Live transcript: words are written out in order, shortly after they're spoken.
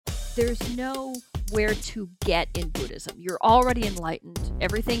there's no where to get in Buddhism. You're already enlightened.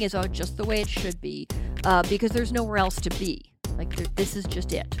 Everything is just the way it should be, because there's nowhere else to be. Like, this is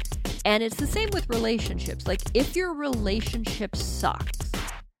just it. And it's the same with relationships. Like, if your relationship sucks,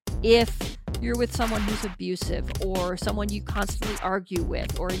 if you're with someone who's abusive or someone you constantly argue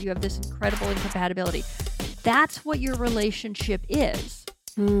with, or you have this incredible incompatibility, that's what your relationship is.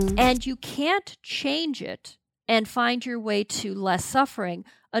 And you can't change it and find your way to less suffering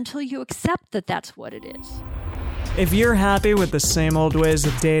until you accept that that's what it is. If you're happy with the same old ways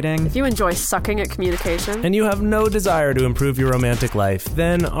of dating, if you enjoy sucking at communication, and you have no desire to improve your romantic life,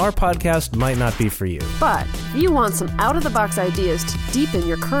 then our podcast might not be for you. But if you want some out-of-the-box ideas to deepen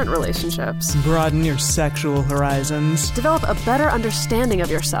your current relationships, broaden your sexual horizons, develop a better understanding of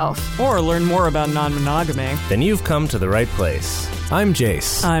yourself, or learn more about non-monogamy, then you've come to the right place. I'm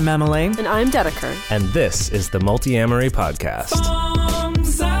Jace. I'm Emily. And I'm Dedeker. And this is the Multi-Amory Podcast.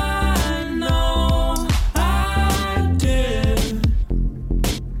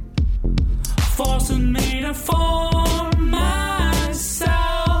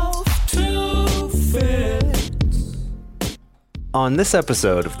 On this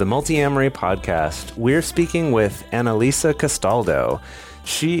episode of the Multi-Amory Podcast, we're speaking with Annalisa Castaldo.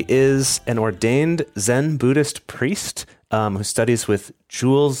 She is an ordained Zen Buddhist priest who studies with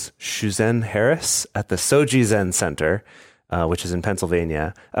Jules Shuzen Harris at the Soji Zen Center, which is in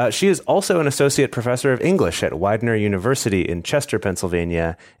Pennsylvania. She is also an associate professor of English at Widener University in Chester,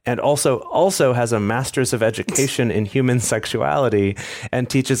 Pennsylvania, and also has a master's of education in human sexuality and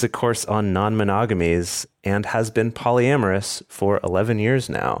teaches a course on non-monogamies and has been polyamorous for 11 years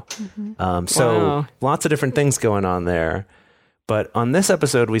now. So lots of different things going on there. But on this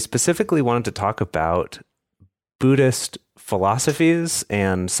episode, we specifically wanted to talk about Buddhist philosophies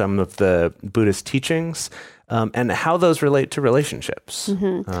and some of the Buddhist teachings, and how those relate to relationships,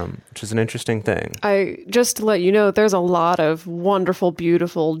 which is an interesting thing. Just to let you know, there's a lot of wonderful,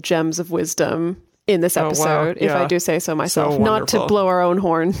 beautiful gems of wisdom in this episode, if I do say so myself. Not to blow our own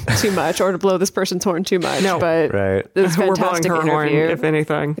horn too much or to blow this person's horn too much, but this fantastic we're blowing her interview, horn, if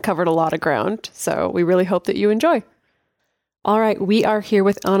anything. Covered a lot of ground. So we really hope that you enjoy. All right, we are here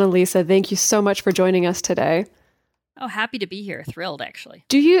with Annalisa. Thank you so much for joining us today. Oh, happy to be here. Thrilled, actually.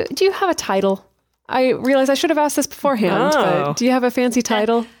 Do you have a title? I realize I should have asked this beforehand, but do you have a fancy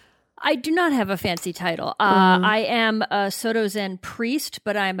title? I do not have a fancy title. I am a Soto Zen priest,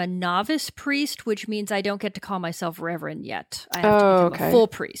 but I'm a novice priest, which means I don't get to call myself reverend yet. I have to become a full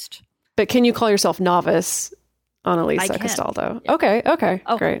priest. But can you call yourself novice, Annalisa Castaldo? Yeah. Okay,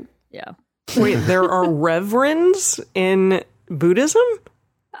 great. Yeah. Wait, there are reverends in Buddhism?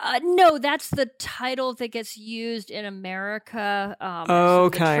 No, that's the title that gets used in America. The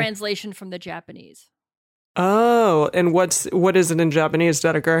translation from the Japanese. Oh, and what is it in Japanese,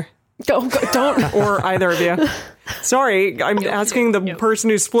 Dedeker? Don't. Or either of you. Sorry, I'm asking the person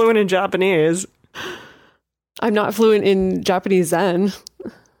who's fluent in Japanese. I'm not fluent in Japanese Zen.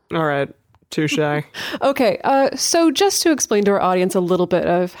 All right. Touche. Okay, so just to explain to our audience a little bit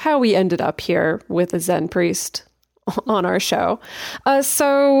of how we ended up here with a Zen priest on our show.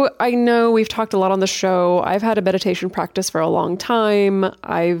 So I know we've talked a lot on the show. I've had a meditation practice for a long time.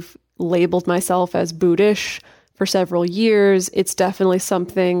 I've labeled myself as Buddhish for several years. It's definitely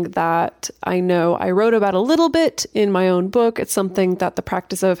something that I know I wrote about a little bit in my own book. It's something that the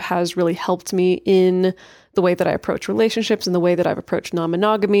practice of has really helped me in the way that I approach relationships and the way that I've approached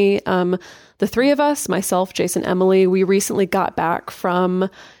non-monogamy. The three of us, myself, Jason, Emily, we recently got back from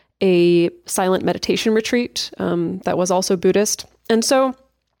a silent meditation retreat that was also Buddhist. And so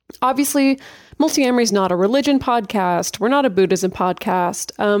obviously Multi-Amory is not a religion podcast. We're not a Buddhism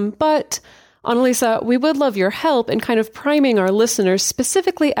podcast. But Annalisa, we would love your help in kind of priming our listeners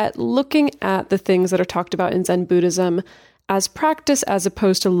specifically at looking at the things that are talked about in Zen Buddhism as practice as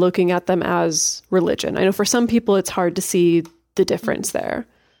opposed to looking at them as religion. I know for some people it's hard to see the difference there.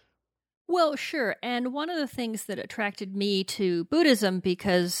 Well, sure. And one of the things that attracted me to Buddhism,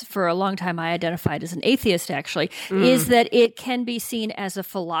 because for a long time I identified as an atheist, actually, is that it can be seen as a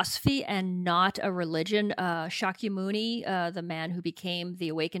philosophy and not a religion. Shakyamuni, the man who became the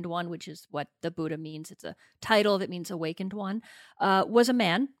Awakened One, which is what the Buddha means, it's a title that means Awakened One, was a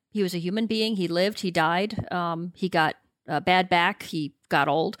man. He was a human being. He lived, he died, he got a bad back, he got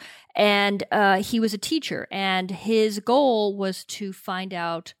old, and he was a teacher, and his goal was to find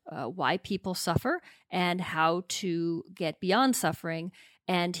out why people suffer and how to get beyond suffering.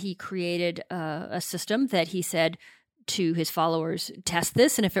 And he created a system that he said to his followers, test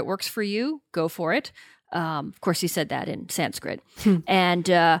this, and if it works for you, go for it. Of course, he said that in Sanskrit. And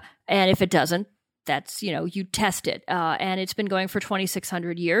if it doesn't, that's, you test it. And it's been going for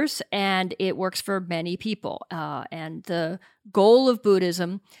 2,600 years, and it works for many people. And the goal of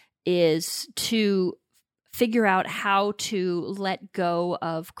Buddhism is to figure out how to let go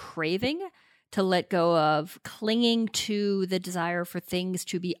of craving, to let go of clinging to the desire for things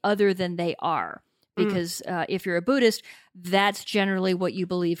to be other than they are. Because if you're a Buddhist, that's generally what you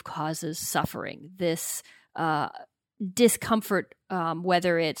believe causes suffering. This discomfort,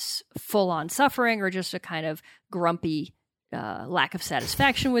 whether it's full-on suffering or just a kind of grumpy lack of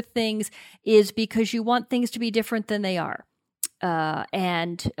satisfaction with things, is because you want things to be different than they are.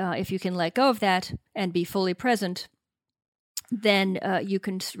 And if you can let go of that and be fully present, then you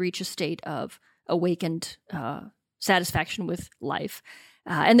can reach a state of awakened satisfaction with life.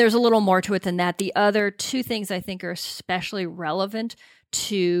 And there's a little more to it than that. The other two things I think are especially relevant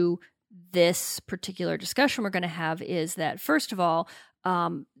to this particular discussion we're going to have is that, first of all,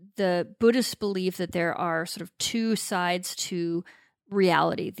 the Buddhists believe that there are sort of two sides to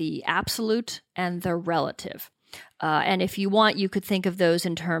reality, the absolute and the relative. And if you want, you could think of those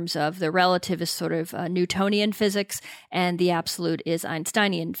in terms of the relative is sort of Newtonian physics, and the absolute is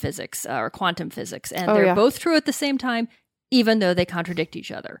Einsteinian physics or quantum physics. And they're both true at the same time, even though they contradict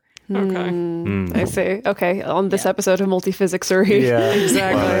each other. Okay. I see. Okay. On this episode of Multiphysicsery. Yeah,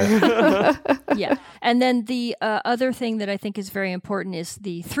 Exactly. Yeah. And then the other thing that I think is very important is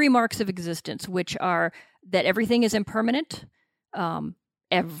the three marks of existence, which are that everything is impermanent,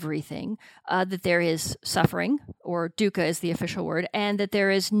 everything, that there is suffering, or dukkha is the official word, and that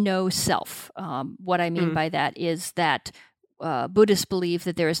there is no self. What I mean by that is that Buddhists believe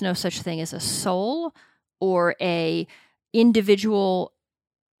that there is no such thing as a soul or a individual,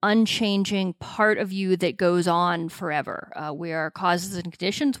 unchanging part of you that goes on forever. We are causes and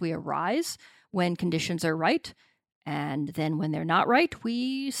conditions. We arise when conditions are right. And then when they're not right,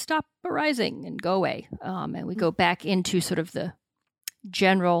 we stop arising and go away. And we go back into sort of the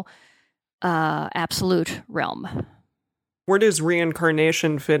general absolute realm. Where does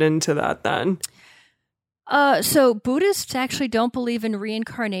reincarnation fit into that then? So Buddhists actually don't believe in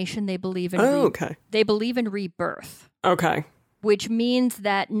reincarnation. They believe in they believe in rebirth. Okay. Which means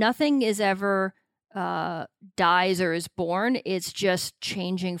that nothing is ever dies or is born. It's just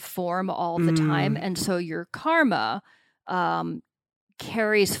changing form all the time. And so your karma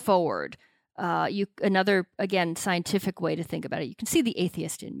carries forward. Another, again, scientific way to think about it, you can see the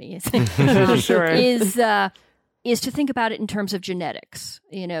atheist in me, Sure. is to think about it in terms of genetics.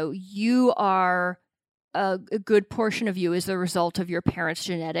 You are... A good portion of you is the result of your parents'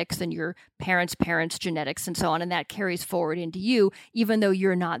 genetics and your parents' parents' genetics and so on. And that carries forward into you, even though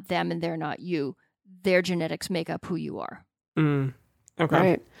you're not them and they're not you. Their genetics make up who you are. Okay.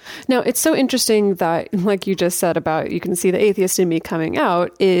 Right. Now, it's so interesting that, like you just said about, you can see the atheist in me coming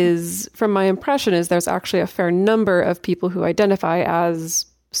out, is, from my impression, is there's actually a fair number of people who identify as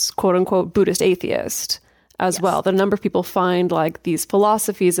quote unquote Buddhist atheist as well. The number of people find like these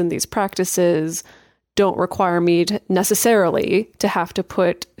philosophies and these practices don't require me to necessarily to have to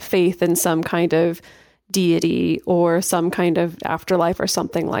put faith in some kind of deity or some kind of afterlife or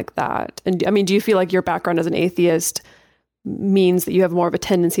something like that. And I mean, do you feel like your background as an atheist means that you have more of a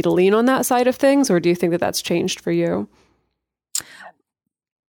tendency to lean on that side of things, or do you think that that's changed for you?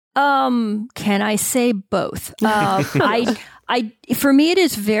 Can I say both? For me, it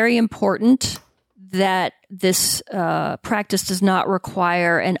is very important that this practice does not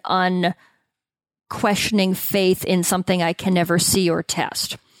require an questioning faith in something I can never see or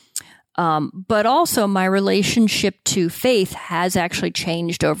test. But also my relationship to faith has actually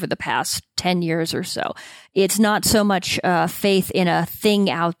changed over the past 10 years or so. It's not so much faith in a thing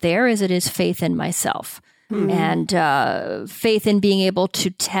out there as it is faith in myself. And faith in being able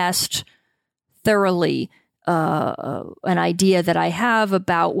to test thoroughly an idea that I have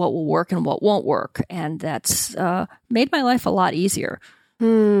about what will work and what won't work. And that's made my life a lot easier.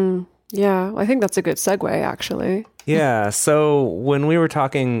 Yeah, I think that's a good segue, actually. Yeah, so when we were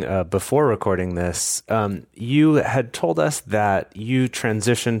talking before recording this, you had told us that you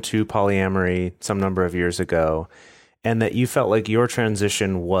transitioned to polyamory some number of years ago, and that you felt like your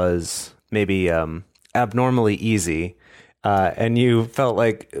transition was maybe abnormally easy, and you felt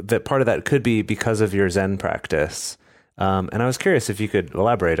like that part of that could be because of your Zen practice. And I was curious if you could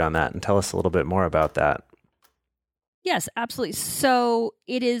elaborate on that and tell us a little bit more about that. Yes, absolutely. So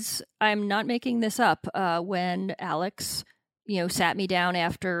it is, I'm not making this up, when Alex, sat me down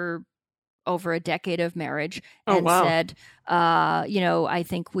after over a decade of marriage and said, I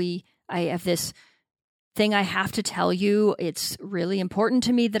think I have this thing I have to tell you. It's really important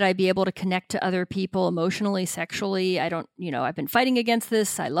to me that I be able to connect to other people emotionally, sexually. I don't, I've been fighting against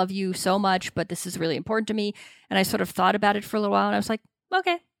this. I love you so much, but this is really important to me. And I sort of thought about it for a little while and I was like,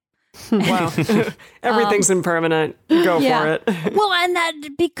 okay. Wow. Everything's impermanent. Go for it. Well, and that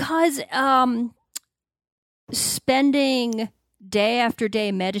because spending day after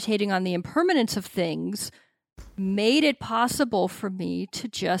day meditating on the impermanence of things made it possible for me to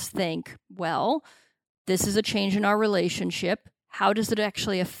just think, well, this is a change in our relationship. How does it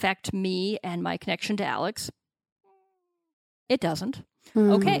actually affect me and my connection to Alex? It doesn't.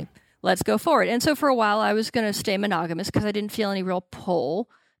 Okay, let's go forward. And so for a while, I was going to stay monogamous because I didn't feel any real pull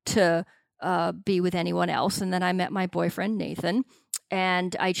to be with anyone else. And then I met my boyfriend, Nathan,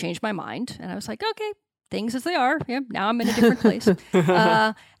 and I changed my mind. And I was like, okay, things as they are. Yeah, now I'm in a different place.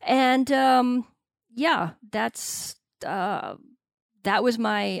 That's that was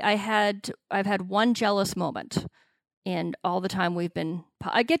I've had one jealous moment in all the time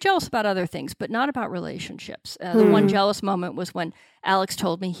I get jealous about other things, but not about relationships. The one jealous moment was when Alex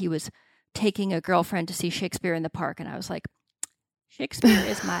told me he was taking a girlfriend to see Shakespeare in the park. And I was like, Shakespeare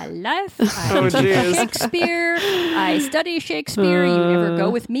is my life. I teach Shakespeare. I study Shakespeare. You never go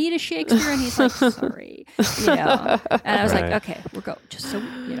with me to Shakespeare. And he's like, sorry. And I was like, okay, we'll go. Just so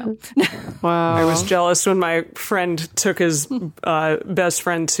you know. Wow. I was jealous when my friend took his best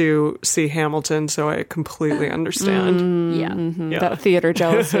friend to see Hamilton, so I completely understand. Yeah. That theater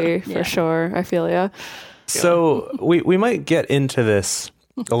jealousy, for sure. I feel ya. So we might get into this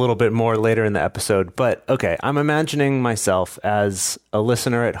a little bit more later in the episode, but okay, I'm imagining myself as a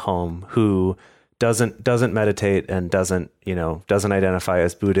listener at home who doesn't meditate and doesn't identify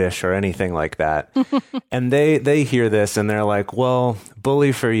as Buddhist or anything like that. And they hear this and they're like, well,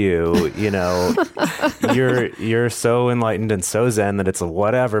 bully for you, you're so enlightened and so zen that it's a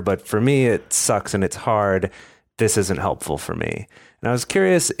whatever, but for me it sucks and it's hard. This isn't helpful for me. And I was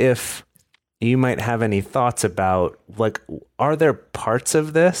curious if you might have any thoughts about, like, are there parts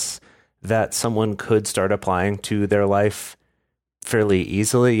of this that someone could start applying to their life fairly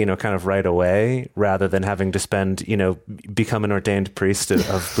easily, kind of right away, rather than having to spend, become an ordained priest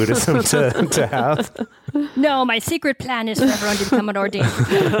of Buddhism to have? No, my secret plan is for everyone to become an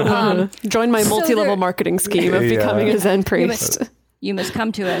ordained. Join my multi-level marketing scheme of becoming a Zen priest. You must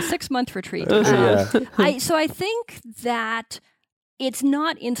come to a 6-month retreat. So I think that it's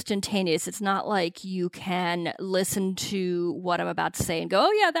not instantaneous. It's not like you can listen to what I'm about to say and go,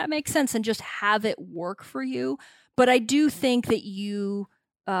 oh, yeah, that makes sense, and just have it work for you. But I do think that you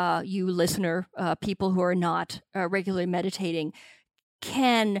listener, people who are not regularly meditating,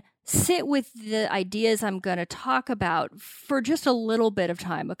 can sit with the ideas I'm going to talk about for just a little bit of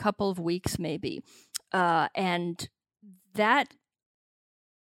time, a couple of weeks maybe. And that,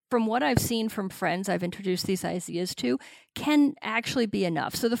 from what I've seen from friends I've introduced these ideas to, can actually be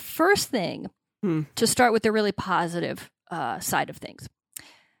enough. So the first thing, to start with the really positive side of things,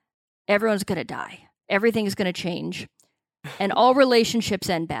 everyone's going to die. Everything is going to change. And all relationships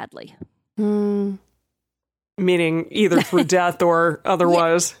end badly. Meaning either through death or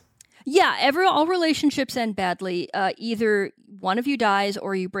otherwise? Yeah, all relationships end badly. Either one of you dies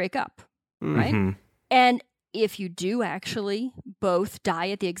or you break up, right? And if you do actually both die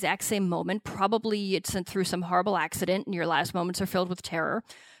at the exact same moment, probably it's through some horrible accident and your last moments are filled with terror.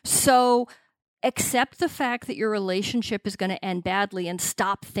 So accept the fact that your relationship is going to end badly and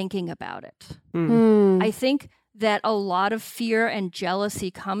stop thinking about it. I think that a lot of fear and jealousy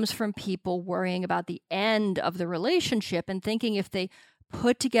comes from people worrying about the end of the relationship and thinking if they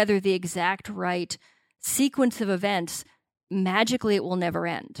put together the exact right sequence of events, magically it will never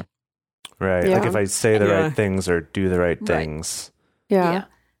end. Right. Yeah. Like if I say the right things or do the right things. Yeah.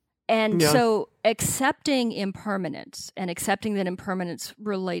 And so accepting impermanence and accepting that impermanence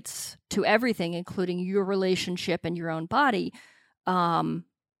relates to everything, including your relationship and your own body,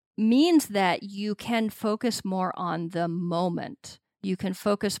 means that you can focus more on the moment. You can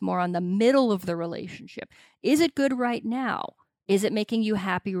focus more on the middle of the relationship. Is it good right now? Is it making you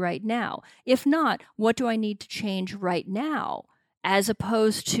happy right now? If not, what do I need to change right now? As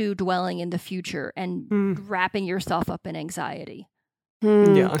opposed to dwelling in the future and wrapping yourself up in anxiety.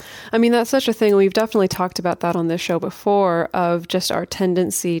 Yeah. I mean, that's such a thing. We've definitely talked about that on this show before, of just our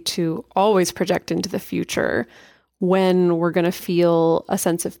tendency to always project into the future when we're going to feel a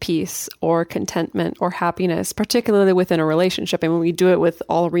sense of peace or contentment or happiness, particularly within a relationship. And when we do it with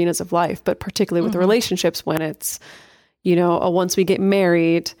all arenas of life, but particularly with relationships, when it's, once we get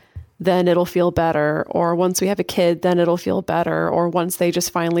married, then it'll feel better. Or once we have a kid, then it'll feel better. Or once they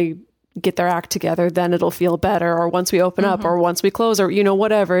just finally get their act together, then it'll feel better. Or once we open up, or once we close, or,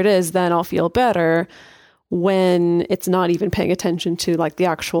 whatever it is, then I'll feel better. when it's not even paying attention to like the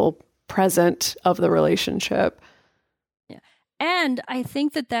actual present of the relationship. Yeah. And I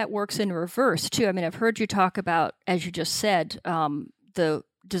think that works in reverse too. I mean, I've heard you talk about, as you just said, the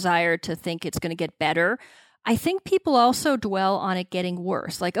desire to think it's going to get better. I think people also dwell on it getting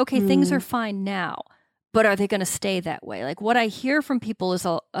worse. Like, okay, things are fine now, but are they going to stay that way? Like what I hear from people is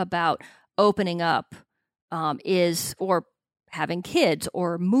about opening up or having kids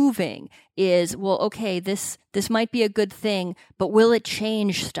or moving is, well, okay, this might be a good thing, but will it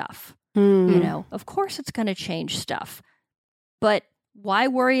change stuff? You know, of course it's going to change stuff, but why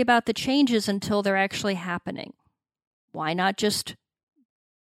worry about the changes until they're actually happening? Why not just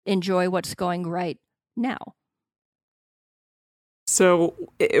enjoy what's going right now? So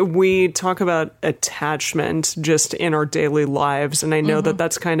we talk about attachment just in our daily lives, and I know that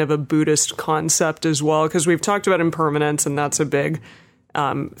that's kind of a Buddhist concept as well, because we've talked about impermanence, and that's a big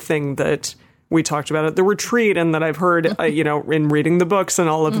thing that we talked about at the retreat, and that I've heard, in reading the books and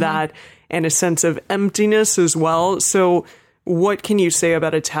all of that, and a sense of emptiness as well. So what can you say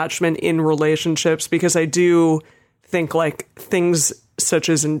about attachment in relationships? Because I do think like things such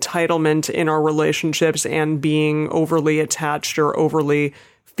as entitlement in our relationships and being overly attached or overly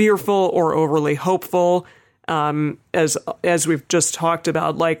fearful or overly hopeful, as we've just talked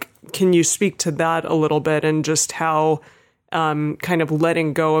about, like, can you speak to that a little bit and just how kind of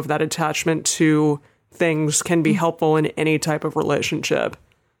letting go of that attachment to things can be helpful in any type of relationship?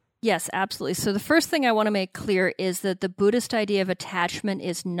 Yes, absolutely. So the first thing I want to make clear is that the Buddhist idea of attachment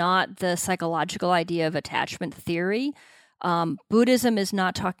is not the psychological idea of attachment theory. Buddhism is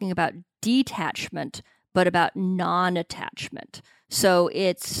not talking about detachment, but about non-attachment. So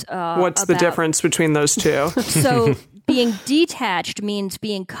it's what's the difference between those two? So being detached means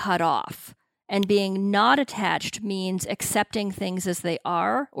being cut off, and being not attached means accepting things as they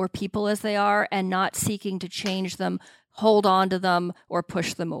are or people as they are and not seeking to change them, hold on to them, or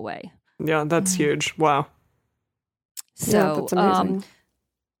push them away. Yeah, that's huge. Wow. So yeah, that's amazing.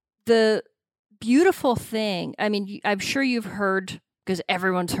 The beautiful thing, I mean, I'm sure you've heard, because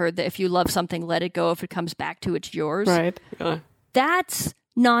everyone's heard that if you love something, let it go. If it comes back to it's yours. Right. Yeah. That's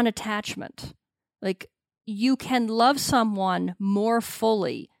non-attachment. Like, you can love someone more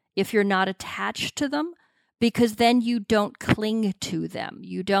fully if you're not attached to them, because then you don't cling to them.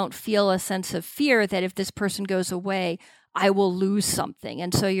 You don't feel a sense of fear that if this person goes away, I will lose something.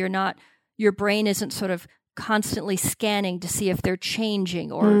 And so your brain isn't sort of constantly scanning to see if they're changing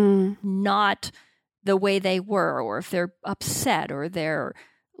or not the way they were, or if they're upset or they're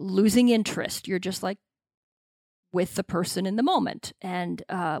losing interest. You're just like with the person in the moment. And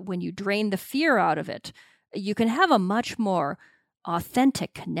when you drain the fear out of it, you can have a much more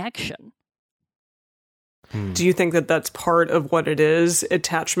authentic connection. Do you think that that's part of what it is?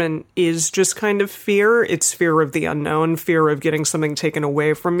 Attachment is just kind of fear. It's fear of the unknown, fear of getting something taken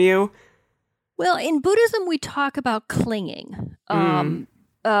away from you. Well, in Buddhism, we talk about clinging.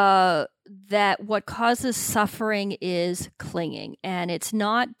 That what causes suffering is clinging, and it's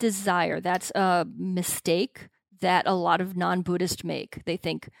not desire. That's a mistake that a lot of non-Buddhists make. They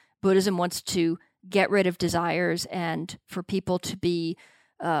think Buddhism wants to get rid of desires and for people to be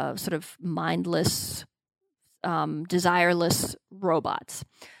sort of mindless, desireless robots.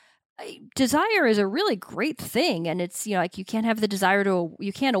 Desire is a really great thing, and it's, like you can't have the desire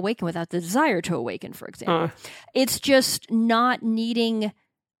you can't awaken without the desire to awaken, for example. It's just not needing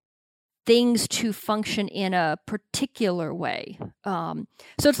things to function in a particular way. So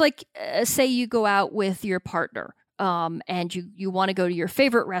it's like, say you go out with your partner, and you want to go to your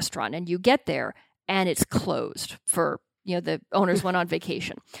favorite restaurant, and you get there and it's closed for, the owners went on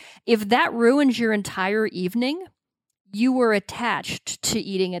vacation. If that ruins your entire evening, you were attached to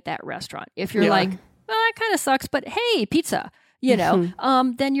eating at that restaurant. If you're like, well, that kind of sucks, but hey, pizza,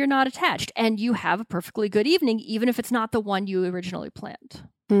 then you're not attached, and you have a perfectly good evening, even if it's not the one you originally planned.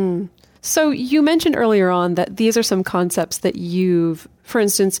 So you mentioned earlier on that these are some concepts that you've, for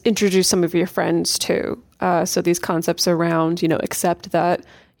instance, introduced some of your friends to. So these concepts around, accept that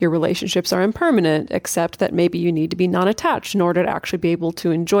your relationships are impermanent, accept that maybe you need to be non-attached in order to actually be able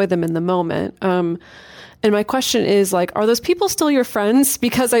to enjoy them in the moment. And my question is, like, are those people still your friends?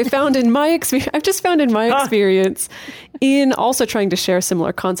 Because I found in my experience, I've just found in my experience, in also trying to share a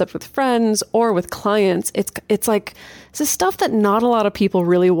similar concept with friends or with clients, it's like, it's stuff that not a lot of people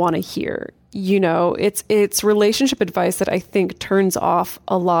really want to hear. It's relationship advice that I think turns off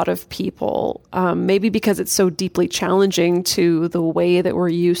a lot of people, maybe because it's so deeply challenging to the way that we're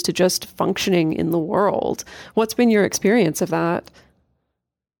used to just functioning in the world. What's been your experience of that?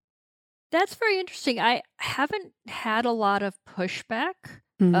 That's very interesting. I haven't had a lot of pushback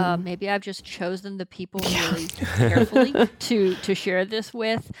Maybe I've just chosen the people really carefully to share this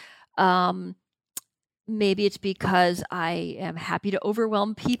with. Maybe it's because I am happy to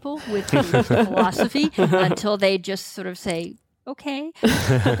overwhelm people with philosophy until they just sort of say, okay,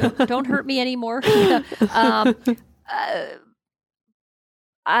 don't hurt me anymore. No,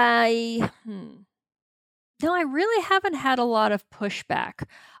 I really haven't had a lot of pushback.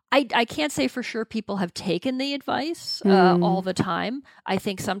 I can't say for sure people have taken the advice all the time. I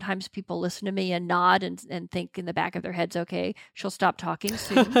think sometimes people listen to me and nod and think in the back of their heads, okay, she'll stop talking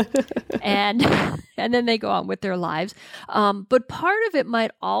soon. and then they go on with their lives. But part of it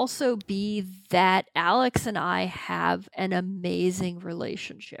might also be that Alex and I have an amazing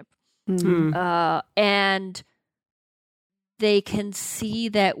relationship. And they can see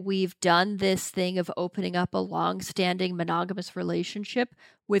that we've done this thing of opening up a long-standing monogamous relationship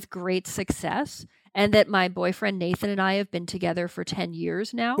with great success, and that my boyfriend Nathan and I have been together for 10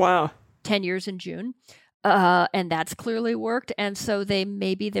 years now. Wow. 10 years in June. And that's clearly worked. And so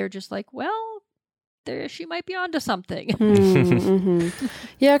they're just like, well, she might be onto something.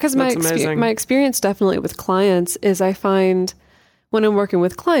 Yeah, because my experience definitely with clients is I find when I'm working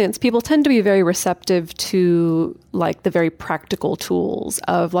with clients, people tend to be very receptive to like the very practical tools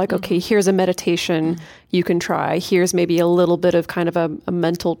of like, okay, here's a meditation you can try. Here's maybe a little bit of kind of a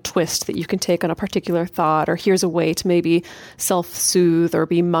mental twist that you can take on a particular thought, or here's a way to maybe self-soothe or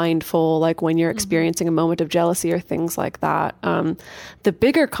be mindful, like when you're experiencing a moment of jealousy or things like that. The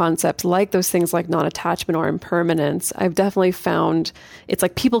bigger concepts, like those things like non-attachment or impermanence, I've definitely found it's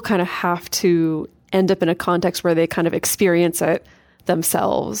like people kind of have to end up in a context where they kind of experience it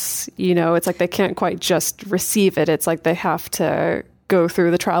themselves. You know, it's like they can't quite just receive it. It's like they have to go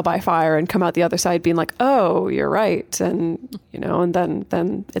through the trial by fire and come out the other side being like, oh, you're right. And, you know, and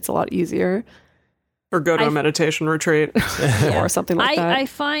then it's a lot easier. Or go to a meditation retreat. Or something like that. I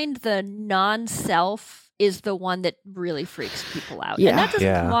find the non-self is the one that really freaks people out. Yeah. And that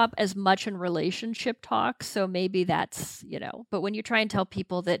doesn't come up as much in relationship talk. So maybe that's, you know, but when you try and tell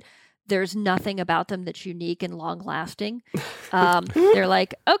people that there's nothing about them that's unique and long lasting, they're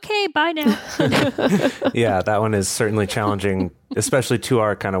like, okay, bye now. Yeah, that one is certainly challenging, especially to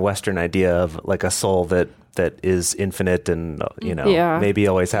our kind of Western idea of like a soul that is infinite and, you know, maybe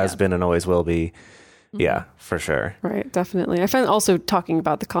always has been and always will be. Yeah, for sure. Right, definitely. I find also talking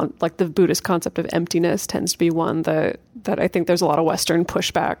about the Buddhist concept of emptiness tends to be one that I think there's a lot of Western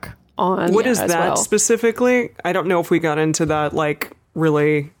pushback on. What is that specifically? I don't know if we got into that, like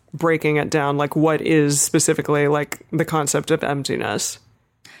really breaking it down, like what is specifically like the concept of emptiness?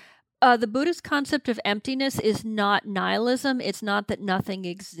 The Buddhist concept of emptiness is not nihilism. It's not that nothing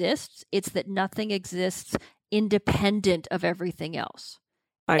exists. It's that nothing exists independent of everything else.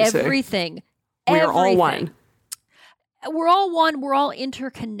 Everything. We are all one. We're all one. We're all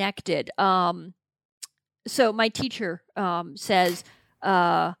interconnected. So my teacher says,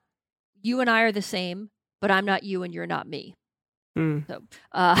 you and I are the same, but I'm not you and you're not me. So,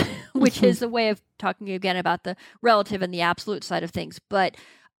 which is a way of talking again about the relative and the absolute side of things. But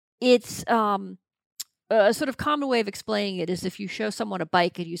it's a sort of common way of explaining it is if you show someone a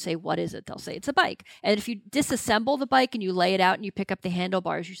bike and you say, what is it? They'll say it's a bike. And if you disassemble the bike and you lay it out and you pick up the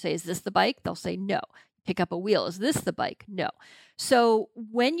handlebars, you say, is this the bike? They'll say no. Pick up a wheel. Is this the bike? No. So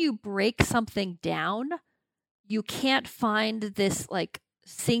when you break something down, you can't find this like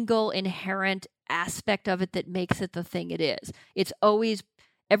single inherent aspect of it that makes it the thing it is.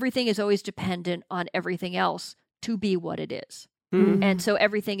 Everything is always dependent on everything else to be what it is. And so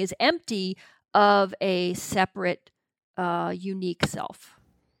everything is empty of a separate, unique self.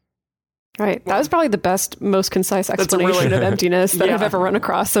 Right. That was probably the best, most concise explanation of emptiness that I've ever run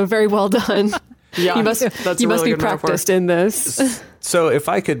across. So very well done. Yeah, you must be practiced in this. So if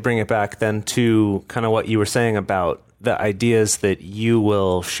I could bring it back then to kind of what you were saying about the ideas that you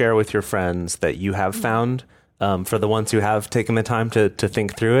will share with your friends that you have found, for the ones who have taken the time to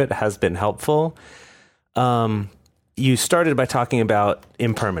think through it, has been helpful. You started by talking about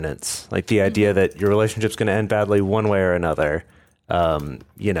impermanence, like the idea that your relationship's going to end badly one way or another.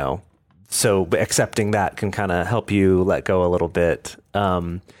 You know, so accepting that can kind of help you let go a little bit.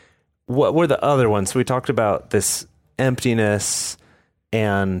 What were the other ones? So we talked about this emptiness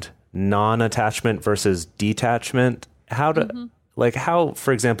and non-attachment versus detachment. How,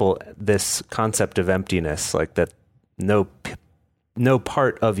 for example, this concept of emptiness, like that no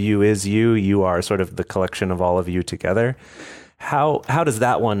part of you is you. You are sort of the collection of all of you together. How does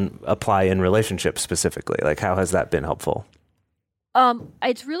that one apply in relationships specifically? Like, how has that been helpful?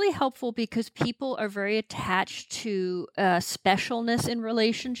 It's really helpful because people are very attached to specialness in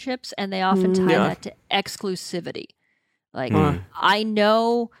relationships, and they often tie that to exclusivity. Like, I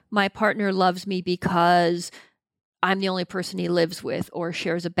know my partner loves me because I'm the only person he lives with or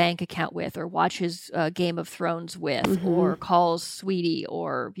shares a bank account with or watches Game of Thrones with or calls sweetie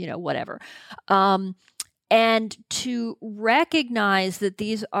or, whatever. And to recognize that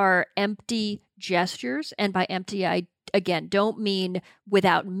these are empty gestures, and by empty, I, again, don't mean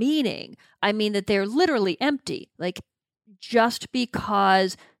without meaning. I mean that they're literally empty. Like, just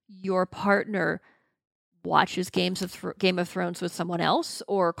because your partner watches Game of Thrones with someone else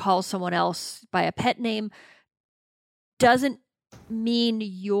or calls someone else by a pet name doesn't mean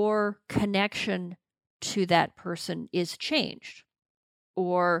your connection to that person is changed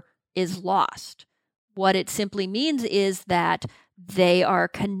or is lost. What it simply means is that they are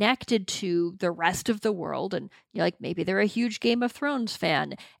connected to the rest of the world, and like maybe they're a huge Game of Thrones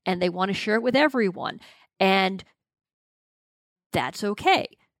fan and they want to share it with everyone, and that's okay.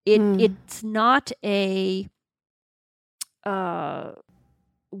 It's not a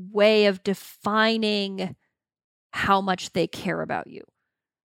way of defining how much they care about you.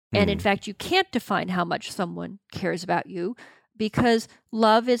 And in fact, you can't define how much someone cares about you because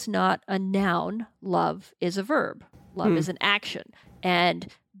love is not a noun. Love is a verb. Love is an action. And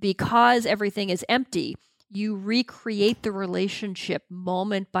because everything is empty, you recreate the relationship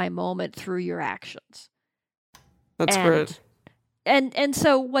moment by moment through your actions. That's great. And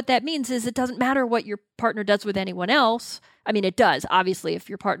so what that means is it doesn't matter what your partner does with anyone else. I mean, it does. Obviously, if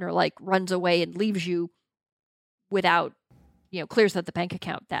your partner like runs away and leaves you without, clears out the bank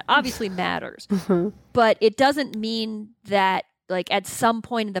account, that obviously matters. But it doesn't mean that like at some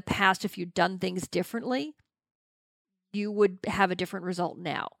point in the past, if you'd done things differently, you would have a different result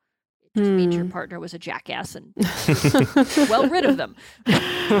now. It just means your partner was a jackass and well rid of them.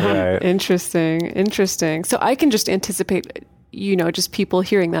 Right. Interesting. So I can just anticipate, just people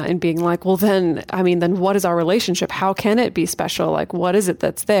hearing that and being like, well, then what is our relationship? How can it be special? Like, what is it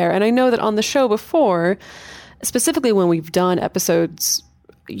that's there? And I know that on the show before, specifically when we've done episodes,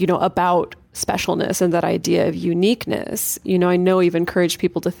 about specialness and that idea of uniqueness, I know we've encouraged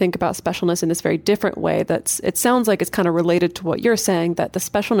people to think about specialness in this very different way. It sounds like it's kind of related to what you're saying, that the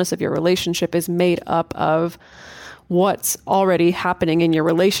specialness of your relationship is made up of what's already happening in your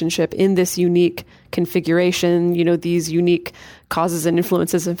relationship in this unique configuration, these unique causes and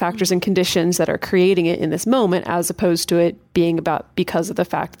influences and factors and conditions that are creating it in this moment, as opposed to it being about because of the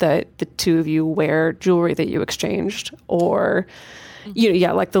fact that the two of you wear jewelry that you exchanged or,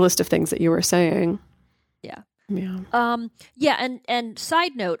 like the list of things that you were saying. Yeah. Yeah. And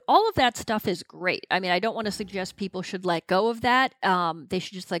side note, all of that stuff is great. I mean, I don't want to suggest people should let go of that. They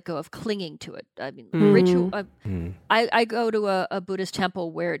should just let go of clinging to it. I mean, ritual. I go to a Buddhist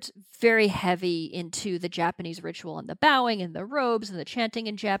temple where it's very heavy into the Japanese ritual and the bowing and the robes and the chanting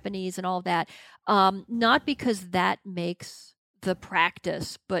in Japanese and all of that. Not because that makes the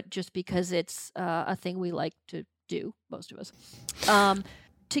practice, but just because it's a thing we like to do, most of us.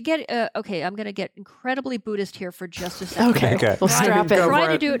 To get okay, I'm going to get incredibly Buddhist here for just a second. Okay. We'll strap it. Try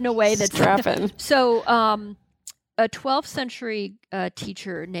to do it in a way that's strapping. So, a 12th century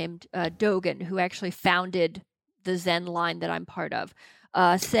teacher named Dogen, who actually founded the Zen line that I'm part of,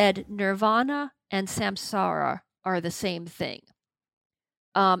 said nirvana and samsara are the same thing.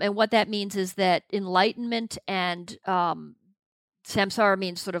 And what that means is that enlightenment and samsara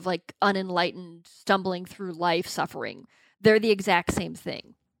means sort of like unenlightened, stumbling through life, suffering. They're the exact same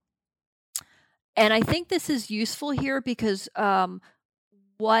thing. And I think this is useful here because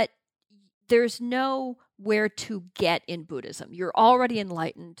there's nowhere to get in Buddhism. You're already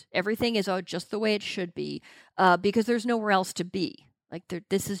enlightened. Everything is just the way it should be because there's nowhere else to be. Like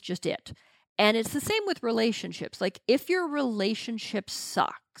this is just it. And it's the same with relationships. Like if your relationship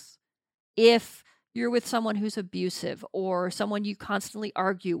sucks, if you're with someone who's abusive or someone you constantly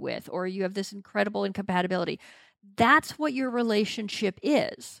argue with, or you have this incredible incompatibility, that's what your relationship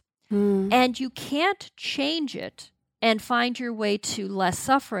is. And you can't change it and find your way to less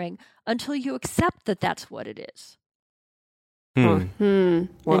suffering until you accept that that's what it is. Can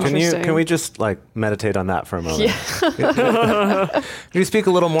we just meditate on that for a moment? Yeah. Can you speak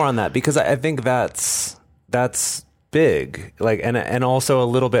a little more on that? Because I think that's big, and also a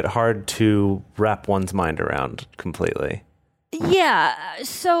little bit hard to wrap one's mind around completely. Yeah,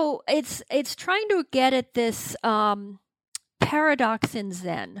 so it's trying to get at this paradox in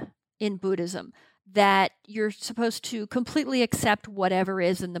Zen, in Buddhism, that you're supposed to completely accept whatever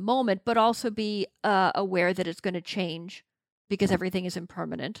is in the moment, but also be aware that it's going to change because everything is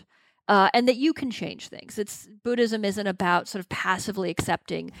impermanent. and that you can change things. Buddhism isn't about sort of passively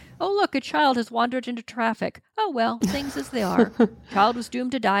accepting, oh, look, a child has wandered into traffic. Oh, well, things as they are. Child was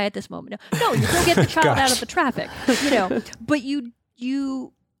doomed to die at this moment. No, you go get the child out of the traffic, but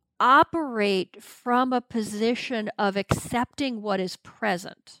you operate from a position of accepting what is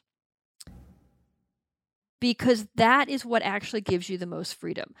present, because that is what actually gives you the most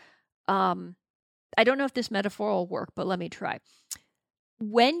freedom. I don't know if this metaphor will work, but let me try.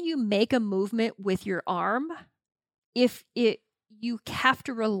 When you make a movement with your arm, you have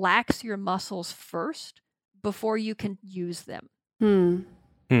to relax your muscles first before you can use them.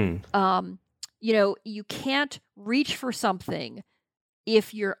 You can't reach for something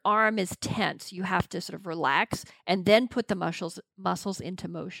if your arm is tense. You have to sort of relax and then put the muscles into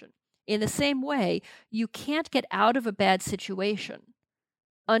motion. In the same way, you can't get out of a bad situation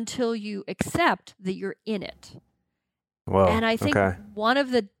until you accept that you're in it. Whoa, and I think one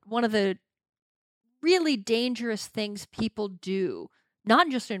of the really dangerous things people do, not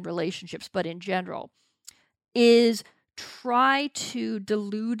just in relationships, but in general, is try to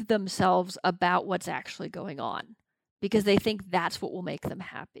delude themselves about what's actually going on, because they think that's what will make them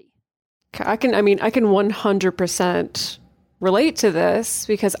happy. I can 100% relate to this,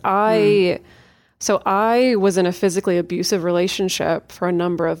 because I was in a physically abusive relationship for a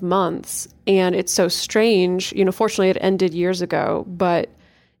number of months, and it's so strange. Fortunately it ended years ago, but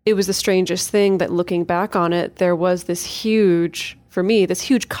it was the strangest thing that, looking back on it, there was this huge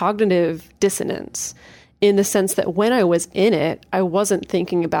cognitive dissonance, in the sense that when I was in it, I wasn't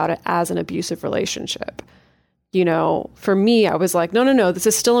thinking about it as an abusive relationship. For me, I was like, no, this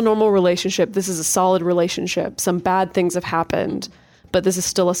is still a normal relationship. This is a solid relationship. Some bad things have happened, but this is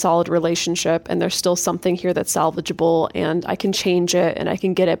still a solid relationship, and there's still something here that's salvageable, and I can change it, and I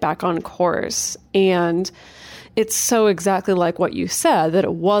can get it back on course. And it's so exactly like what you said, that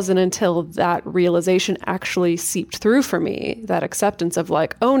it wasn't until that realization actually seeped through for me, that acceptance of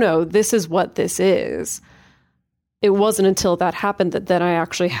like, oh no, this is what this is. It wasn't until that happened that then I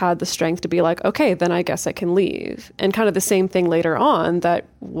actually had the strength to be like, okay, then I guess I can leave. And kind of the same thing later on, that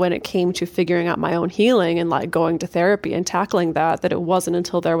when it came to figuring out my own healing and like going to therapy and tackling that it wasn't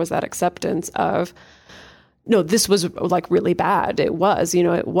until there was that acceptance of, no, this was like really bad. It was,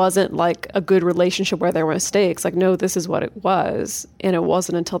 it wasn't like a good relationship where there were mistakes. Like, no, this is what it was. And it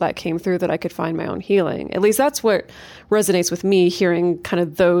wasn't until that came through that I could find my own healing. At least that's what resonates with me, hearing kind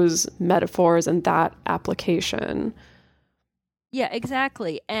of those metaphors and that application. Yeah,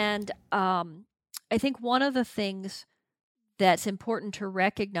 exactly. And I think one of the things that's important to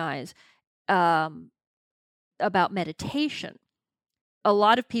recognize about meditation, a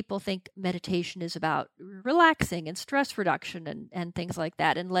lot of people think meditation is about relaxing and stress reduction and things like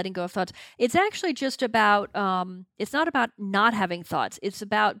that, and letting go of thoughts. It's actually just about, it's not about not having thoughts. It's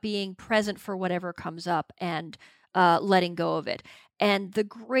about being present for whatever comes up and letting go of it. And the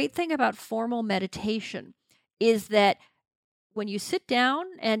great thing about formal meditation is that when you sit down,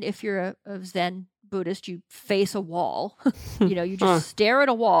 and if you're a Zen Buddhist, you face a wall, you just stare at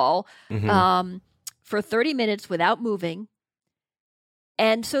a wall for 30 minutes without moving.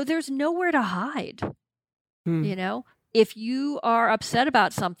 And so there's nowhere to hide. If you are upset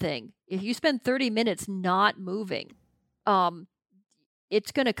about something, if you spend 30 minutes not moving,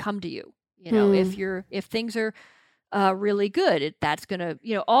 it's going to come to you. If things are really good, that's going to,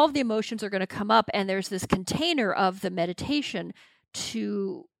 all of the emotions are going to come up, and there's this container of the meditation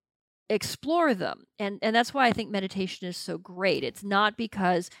to explore them. And that's why I think meditation is so great. It's not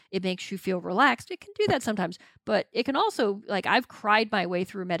because it makes you feel relaxed. It can do that sometimes, but it can also, like, I've cried my way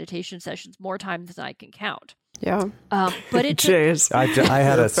through meditation sessions more times than I can count. Yeah. But it's I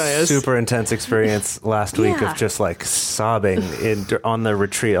had a super intense experience last week of just like sobbing on the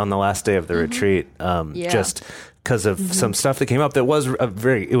retreat, on the last day of the retreat, just because of some stuff that came up that was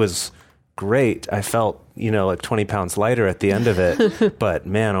it was great. I felt, like 20 pounds lighter at the end of it, but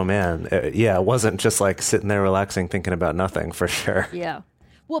man, oh man. It wasn't just like sitting there relaxing, thinking about nothing, for sure. Yeah.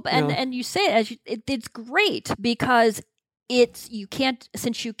 Well, and you say it's great because you can't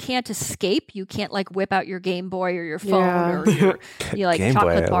escape, you can't like whip out your Game Boy or your phone or your like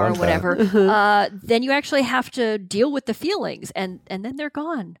chocolate bar or whatever. Then you actually have to deal with the feelings, and then they're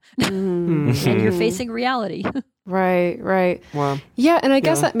gone, and you're facing reality. Right. Wow. Yeah, and I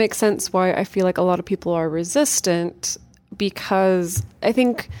guess that makes sense why I feel like a lot of people are resistant, because I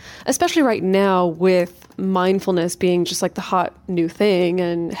think, especially right now with mindfulness being just like the hot new thing,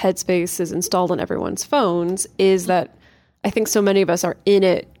 and Headspace is installed on everyone's phones, is that I think so many of us are in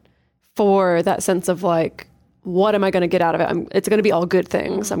it for that sense of like, what am I going to get out of it? It's going to be all good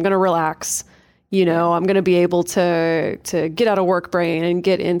things. I'm going to relax. You know, I'm going to be able to get out of work brain and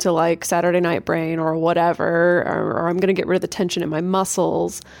get into like Saturday night brain or whatever, or I'm going to get rid of the tension in my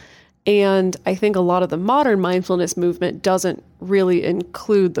muscles. And I think a lot of the modern mindfulness movement doesn't really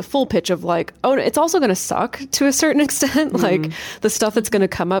include the full pitch of like, oh, it's also going to suck to a certain extent, like the stuff that's going to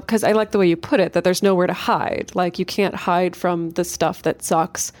come up. Because I like the way you put it, that there's nowhere to hide. Like you can't hide from the stuff that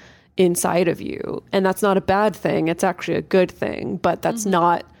sucks inside of you. And that's not a bad thing. It's actually a good thing, but that's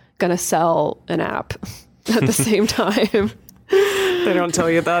not going to sell an app at the same time. They don't tell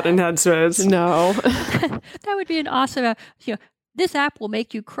you that in headsets. No. That would be an awesome, this app will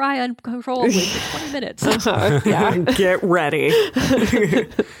make you cry uncontrollably for 20 minutes. Yeah. Get ready.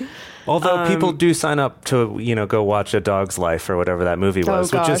 Although people do sign up to, go watch A Dog's Life or whatever that movie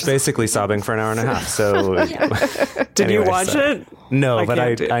was, which is basically sobbing for an hour and a half. So, Did you watch it? No, but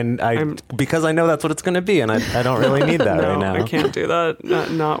I because I know that's what it's going to be, and I don't really need that right now. I can't do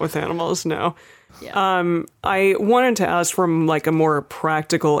that. Not with animals. No. Yeah. I wanted to ask from like a more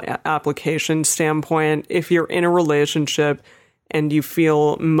practical application standpoint, if you're in a relationship and you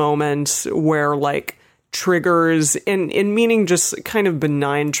feel moments where like triggers, and meaning just kind of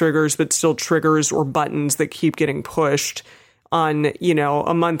benign triggers, but still triggers or buttons that keep getting pushed on,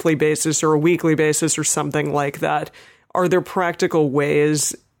 a monthly basis or a weekly basis or something like that. Are there practical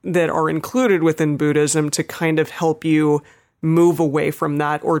ways that are included within Buddhism to kind of help you move away from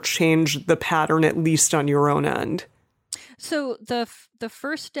that or change the pattern, at least on your own end? So the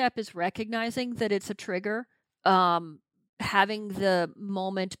first step is recognizing that it's a trigger. Having the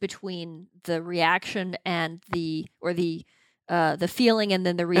moment between the reaction and the feeling, and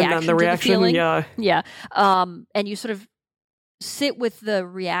then the reaction, and then the reaction, to the feeling. yeah. And you sort of sit with the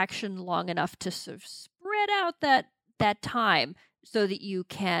reaction long enough to sort of spread out that time so that you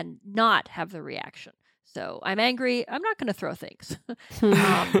can not have the reaction. So I'm angry, I'm not going to throw things.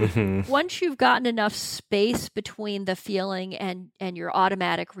 Once you've gotten enough space between the feeling and your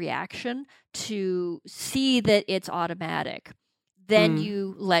automatic reaction to see that it's automatic, then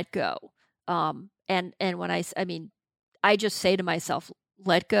you let go. And when I just say to myself,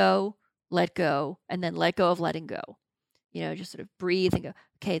 let go, and then let go of letting go. Just sort of breathe and go,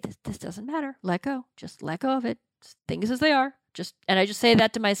 okay, this doesn't matter. Let go. Just let go of it. Things as they are. And I just say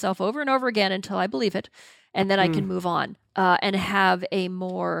that to myself over and over again until I believe it. And then I can move on and have a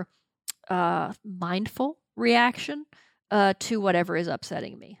more mindful reaction to whatever is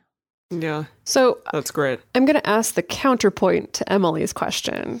upsetting me. Yeah. So that's great. I'm going to ask the counterpoint to Emily's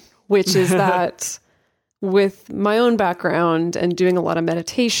question, which is that with my own background and doing a lot of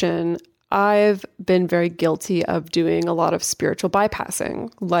meditation, I've been very guilty of doing a lot of spiritual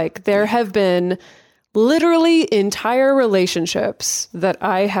bypassing. Like there have been literally entire relationships that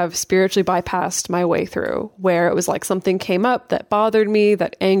I have spiritually bypassed my way through, where it was like something came up that bothered me,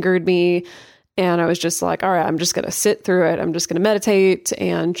 that angered me. And I was just like, all right, I'm just going to sit through it. I'm just going to meditate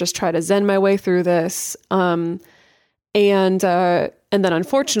and just try to zen my way through this. And then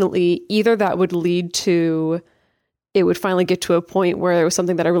unfortunately, either that would lead to, it would finally get to a point where there was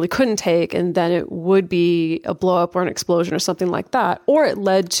something that I really couldn't take, and then it would be a blow up or an explosion or something like that. Or it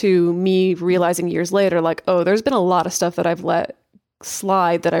led to me realizing years later, like, oh, there's been a lot of stuff that I've let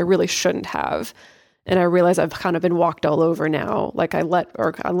slide that I really shouldn't have. And I realize I've kind of been walked all over now. Like I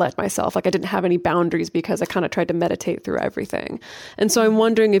let myself, like I didn't have any boundaries because I kind of tried to meditate through everything. And so I'm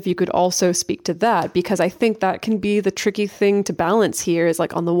wondering if you could also speak to that, because I think that can be the tricky thing to balance here is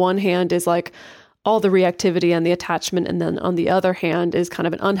like, on the one hand is like all the reactivity and the attachment. And then on the other hand is kind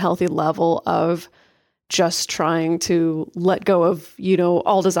of an unhealthy level of just trying to let go of,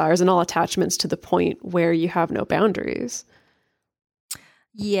 all desires and all attachments to the point where you have no boundaries.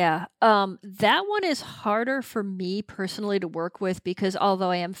 Yeah, that one is harder for me personally to work with because although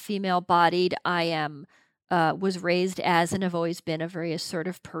I am female-bodied, I am was raised as and have always been a very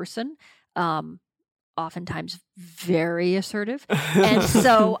assertive person, oftentimes very assertive, and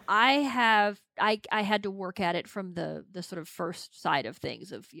so I had to work at it from the sort of first side of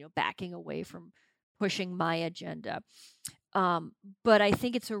things of backing away from pushing my agenda. But I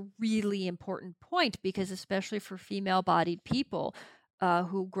think it's a really important point because especially for female-bodied people.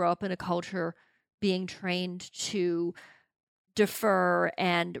 Who grow up in a culture being trained to defer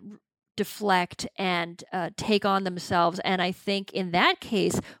and deflect and take on themselves. And I think in that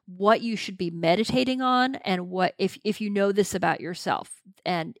case, what you should be meditating on and what if you know this about yourself,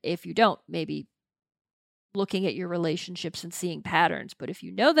 and if you don't, maybe looking at your relationships and seeing patterns. But if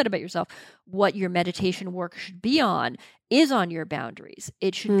you know that about yourself, what your meditation work should be on is on your boundaries.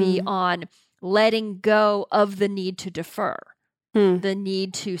 It should be on letting go of the need to defer. The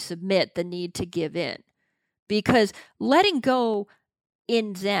need to submit, the need to give in. Because letting go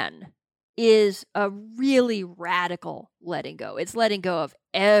in Zen is a really radical letting go. It's letting go of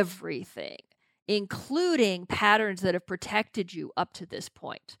everything, including patterns that have protected you up to this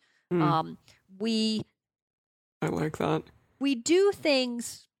point. I like that. We do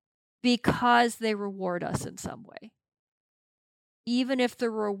things because they reward us in some way, even if the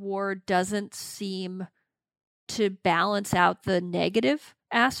reward doesn't seem to balance out the negative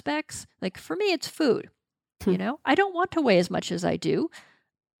aspects. Like for me, it's food. I don't want to weigh as much as I do,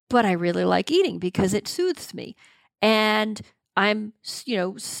 but I really like eating because it soothes me. And I'm,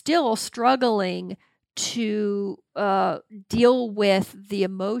 still struggling to deal with the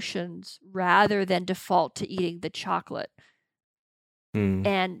emotions rather than default to eating the chocolate.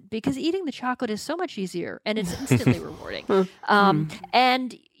 And because eating the chocolate is so much easier and it's instantly rewarding.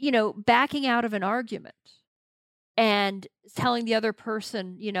 And, backing out of an argument and telling the other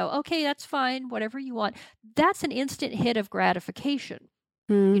person, okay, that's fine, whatever you want, that's an instant hit of gratification.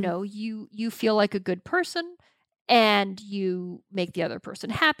 You feel like a good person and you make the other person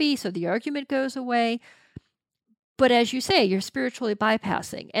happy, so the argument goes away. But as you say, you're spiritually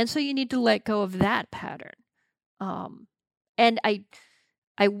bypassing. And so you need to let go of that pattern. And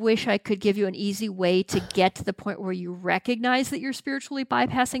I wish I could give you an easy way to get to the point where you recognize that you're spiritually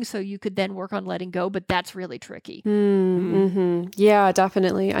bypassing so you could then work on letting go, but that's really tricky. Yeah,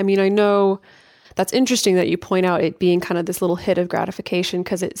 definitely. I mean, I know that's interesting that you point out it being kind of this little hit of gratification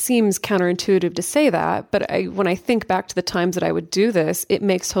because it seems counterintuitive to say that. But when I think back to the times that I would do this, it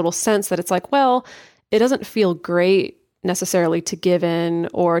makes total sense that it's like, well, it doesn't feel great necessarily to give in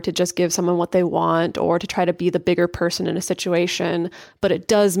or to just give someone what they want or to try to be the bigger person in a situation. But it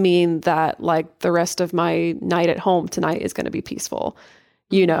does mean that like the rest of my night at home tonight is going to be peaceful,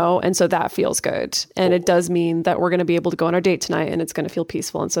 and so that feels good. And it does mean that we're going to be able to go on our date tonight and it's going to feel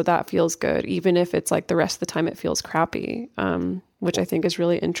peaceful. And so that feels good, even if it's like the rest of the time it feels crappy, which I think is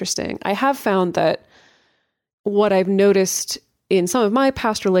really interesting. I have found that what I've noticed in some of my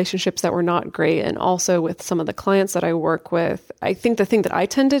past relationships that were not great, and also with some of the clients that I work with, I think the thing that I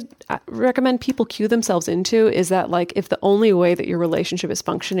tend to recommend people cue themselves into is that, like, if the only way that your relationship is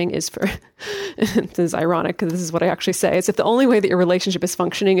functioning is for, this is ironic because this is what I actually say, is if the only way that your relationship is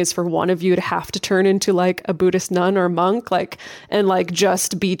functioning is for one of you to have to turn into like a Buddhist nun or monk, and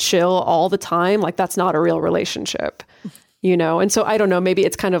just be chill all the time, like that's not a real relationship. And so I don't know, maybe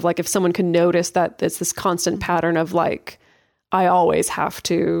it's kind of like if someone can notice that it's this constant pattern of like, I always have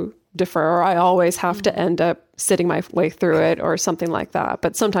to defer, or I always have to end up sitting my way through it or something like that.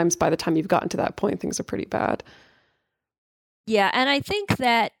 But sometimes by the time you've gotten to that point, things are pretty bad. Yeah. And I think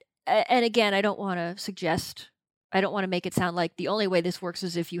that, and again, I don't want to make it sound like the only way this works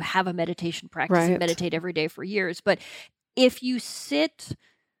is if you have a meditation practice and meditate every day for years. But if you sit,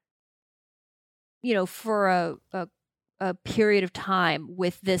 for a period of time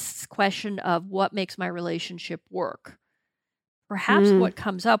with this question of what makes my relationship work, perhaps what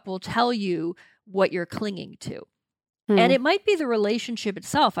comes up will tell you what you're clinging to. And it might be the relationship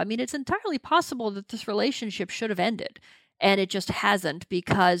itself. I mean, it's entirely possible that this relationship should have ended and it just hasn't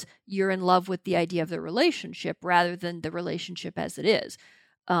because you're in love with the idea of the relationship rather than the relationship as it is.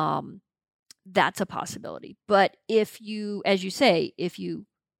 That's a possibility. But if you, as you say, if you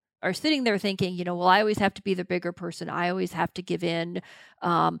are sitting there thinking, well, I always have to be the bigger person, I always have to give in,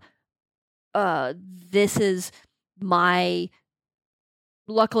 this is my...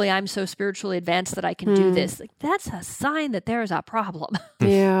 luckily I'm so spiritually advanced that I can do this. Like, that's a sign that there is a problem.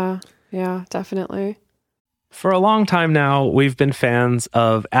 Yeah, definitely. For a long time now, we've been fans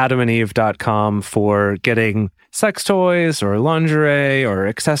of adamandeve.com for getting sex toys or lingerie or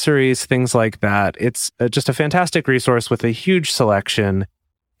accessories, things like that. It's just a fantastic resource with a huge selection.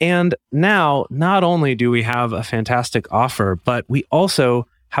 And now, not only do we have a fantastic offer, but we also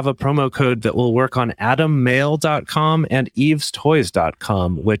have a promo code that will work on adammail.com and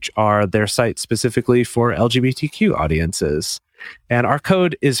evestoys.com, which are their sites specifically for LGBTQ audiences. And our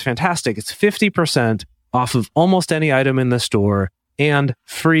code is fantastic. It's 50% off of almost any item in the store and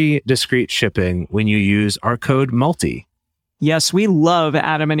free discreet shipping when you use our code MULTI. Yes, we love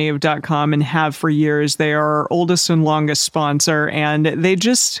adamandeve.com and have for years. They are our oldest and longest sponsor, and they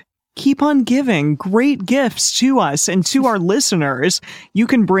just keep on giving great gifts to us and to our listeners. You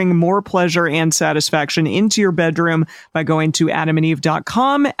can bring more pleasure and satisfaction into your bedroom by going to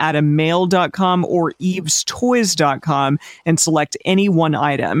adamandeve.com, adammail.com, or evestoys.com and select any one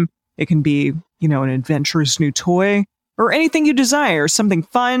item. It can be, an adventurous new toy or anything you desire, something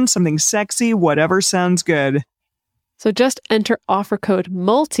fun, something sexy, whatever sounds good. So just enter offer code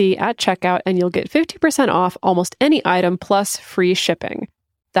MULTI at checkout and you'll get 50% off almost any item plus free shipping.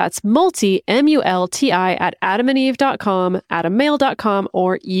 That's multi, M-U-L-T-I, at adamandeve.com, adammail.com,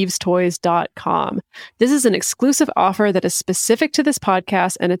 or evestoys.com. This is an exclusive offer that is specific to this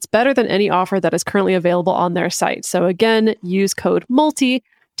podcast, and it's better than any offer that is currently available on their site. So again, use code MULTI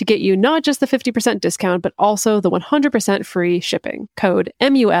to get you not just the 50% discount, but also the 100% free shipping. Code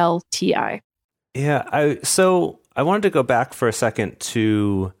MULTI. Yeah, so I wanted to go back for a second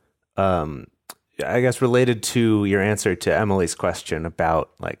to, I guess, related to your answer to Emily's question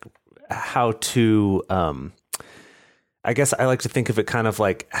about like how to, I guess I like to think of it kind of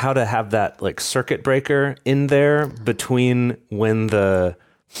like how to have that like circuit breaker in there between when the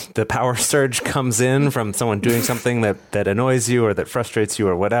power surge comes in from someone doing something that annoys you or that frustrates you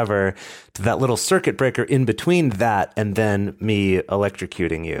or whatever, to that little circuit breaker in between that and then me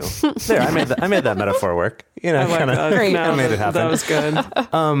electrocuting you. There, I made that metaphor work. You know, I made it happen. That was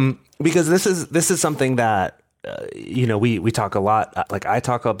good. Because this is something that we talk a lot. Like I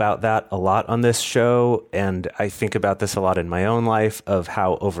talk about that a lot on this show, and I think about this a lot in my own life of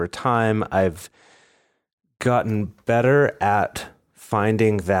how over time I've gotten better at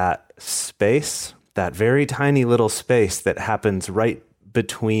finding that space, that very tiny little space that happens right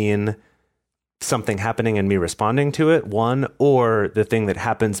between something happening and me responding to it, one, or the thing that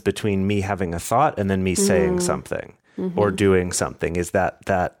happens between me having a thought and then me saying something or doing something, is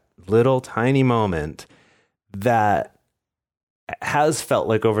that little tiny moment that has felt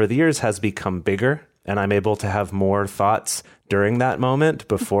like over the years has become bigger, and I'm able to have more thoughts during that moment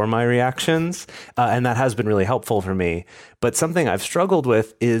before my reactions. And that has been really helpful for me. But something I've struggled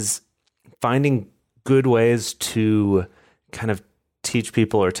with is finding good ways to kind of teach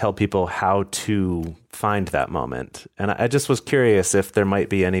people or tell people how to find that moment. And I just was curious if there might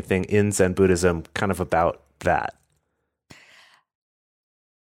be anything in Zen Buddhism kind of about that.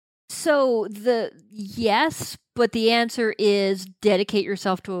 So yes, but the answer is dedicate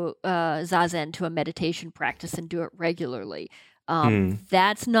yourself to zazen, to a meditation practice, and do it regularly.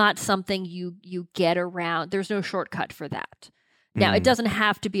 That's not something you get around. There's no shortcut for that. Now, it doesn't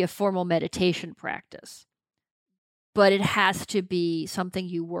have to be a formal meditation practice, but it has to be something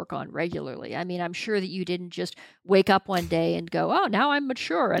you work on regularly. I mean, I'm sure that you didn't just wake up one day and go, oh, now I'm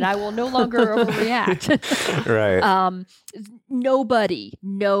mature and I will no longer overreact. Right.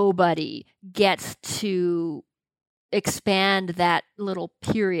 Nobody gets to expand that little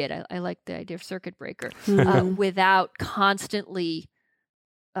period. I like the idea of circuit breaker without constantly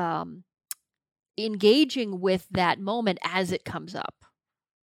engaging with that moment as it comes up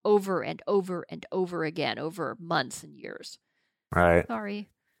over and over and over again over months and years. Right. Sorry.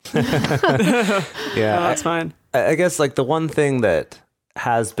 Yeah, that's fine. I guess like the one thing that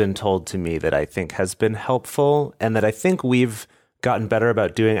has been told to me that I think has been helpful and that I think we've gotten better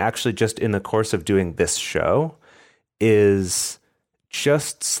about doing actually just in the course of doing this show is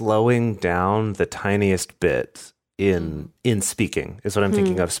just slowing down the tiniest bit in speaking is what I'm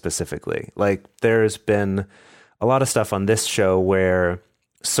thinking of specifically. Like there's been a lot of stuff on this show where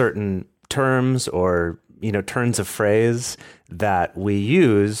certain terms or, turns of phrase that we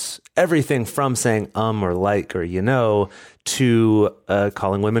use, everything from saying or like or to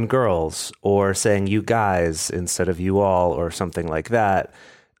calling women girls or saying you guys instead of you all or something like that.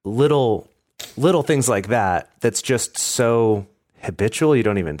 Little things like that that's just so habitual you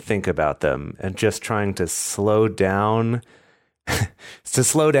don't even think about them, and just trying to slow down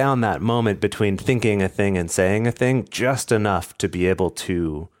that moment between thinking a thing and saying a thing just enough to be able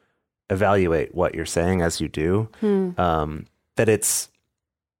to evaluate what you're saying as you do. I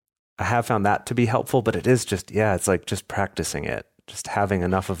have found that to be helpful, but it is just, it's like just practicing it, just having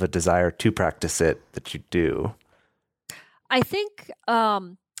enough of a desire to practice it that you do. I think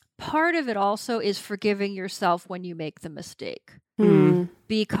part of it also is forgiving yourself when you make the mistake.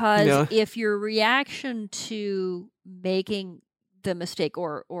 Because if your reaction to making the mistake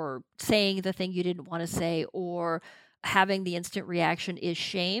or saying the thing you didn't want to say or having the instant reaction is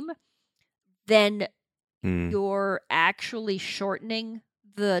shame, then you're actually shortening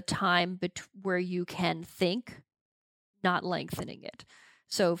the time where you can think, not lengthening it.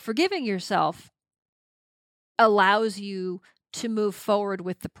 So forgiving yourself allows you to move forward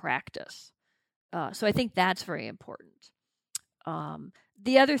with the practice. So I think that's very important.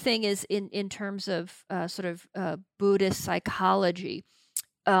 The other thing is in terms of Buddhist psychology.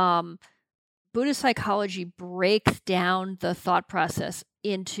 Buddhist psychology breaks down the thought process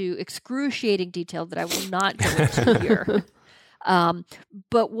into excruciating detail that I will not go into here.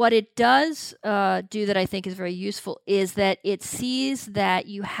 But what it does do that I think is very useful is that it sees that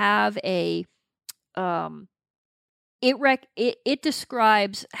you have it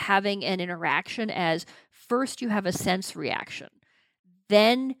describes having an interaction as first you have a sense reaction.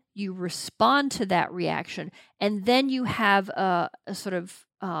 then you respond to that reaction, and then you have a sort of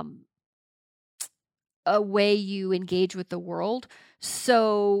a way you engage with the world.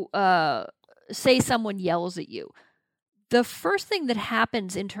 So say someone yells at you. The first thing that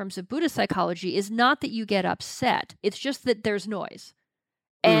happens in terms of Buddhist psychology is not that you get upset. It's just that there's noise.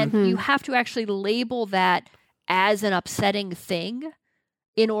 And you have to actually label that as an upsetting thing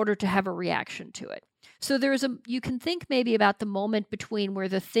in order to have a reaction to it. So you can think maybe about the moment between where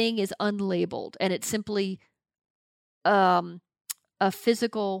the thing is unlabeled and it's simply a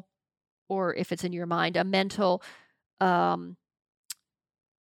physical, or if it's in your mind, a mental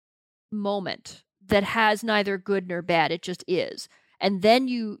moment that has neither good nor bad. It just is. And then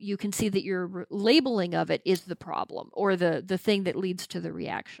you can see that your labeling of it is the problem, or the thing that leads to the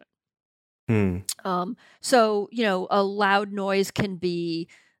reaction. So, a loud noise can be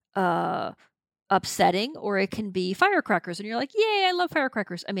upsetting, or it can be firecrackers. And you're like, yay, I love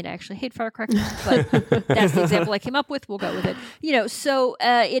firecrackers. I mean, I actually hate firecrackers, but that's the example I came up with. We'll go with it.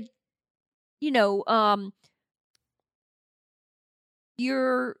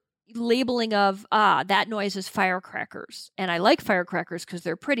 Your labeling of, that noise is firecrackers. And I like firecrackers because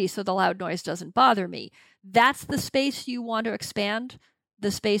they're pretty, so the loud noise doesn't bother me. That's the space you want to expand,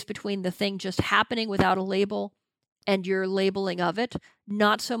 the space between the thing just happening without a label and your labeling of it,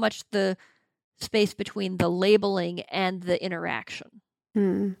 not so much the space between the labeling and the interaction.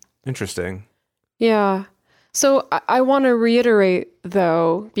 Interesting. Yeah. So I want to reiterate,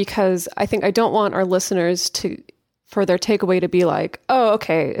 though, because I think I don't want our listeners for their takeaway to be like, oh,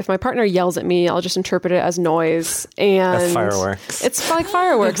 okay, if my partner yells at me, I'll just interpret it as noise. And that's fireworks. It's like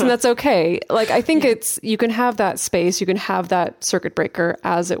fireworks, and that's okay. Like, I think you can have that space, you can have that circuit breaker,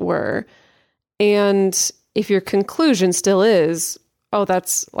 as it were. And if your conclusion still is, oh,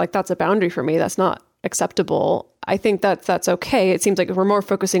 that's a boundary for me, that's not acceptable, I think that's okay. It seems like if we're more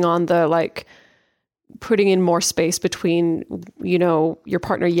focusing on the putting in more space between, your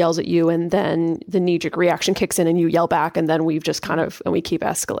partner yells at you and then the knee-jerk reaction kicks in and you yell back, and then we've just and we keep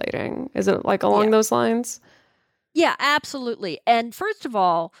escalating. Is it along those lines? Yeah, absolutely. And first of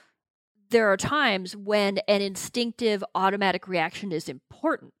all, there are times when an instinctive automatic reaction is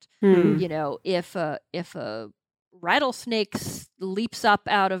important. If a rattlesnake leaps up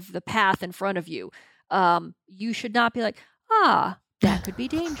out of the path in front of you, you should not be like, that could be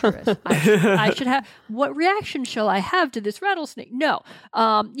dangerous. I should have, what reaction shall I have to this rattlesnake? No.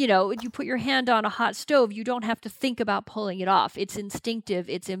 You put your hand on a hot stove, you don't have to think about pulling it off. It's instinctive,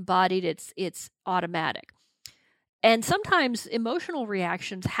 it's embodied, it's automatic. And sometimes emotional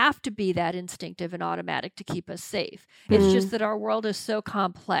reactions have to be that instinctive and automatic to keep us safe. It's just that our world is so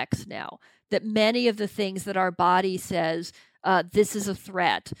complex now that many of the things that our body says, this is a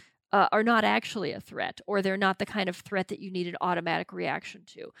threat, are not actually a threat, or they're not the kind of threat that you need an automatic reaction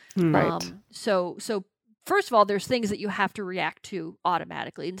to. Right. So first of all, there's things that you have to react to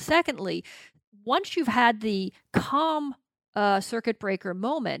automatically. And secondly, once you've had the calm circuit breaker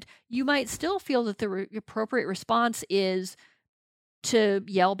moment, you might still feel that the appropriate response is to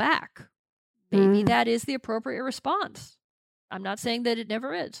yell back. Maybe that is the appropriate response. I'm not saying that it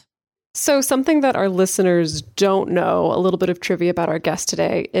never is. So something that our listeners don't know, a little bit of trivia about our guest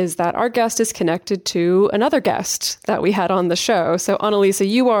today, is that our guest is connected to another guest that we had on the show. So Annalisa,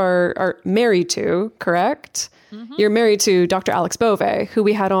 you are married to, correct? Mm-hmm. You're married to Dr. Alex Bove, who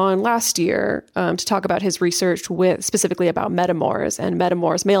we had on last year to talk about his research specifically about metamors and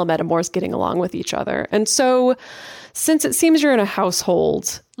male metamors getting along with each other. And so since it seems you're in a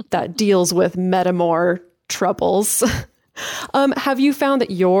household that deals with metamor troubles, have you found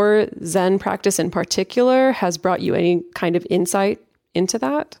that your Zen practice in particular has brought you any kind of insight into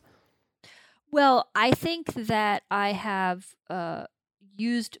that? Well, I think that I have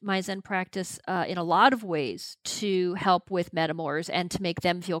used my Zen practice in a lot of ways to help with metamors and to make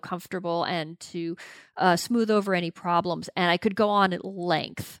them feel comfortable and to smooth over any problems. And I could go on at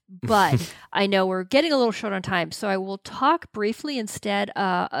length, but I know we're getting a little short on time. So I will talk briefly instead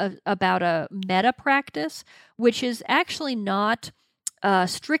about a metta practice, which is actually not,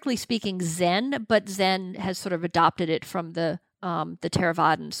 strictly speaking, Zen, but Zen has sort of adopted it from the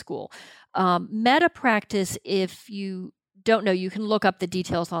Theravadan school. Metta practice, if you don't know, you can look up the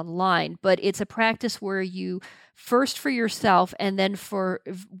details online, but it's a practice where you first for yourself and then for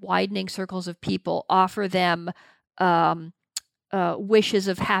widening circles of people offer them wishes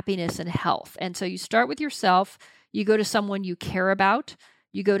of happiness and health. And so you start with yourself, you go to someone you care about,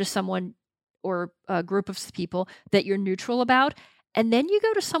 you go to someone or a group of people that you're neutral about, and then you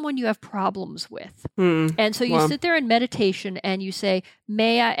go to someone you have problems with. And so you sit there in meditation and you say,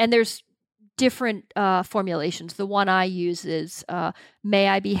 may I, and there's different formulations. The one I use is may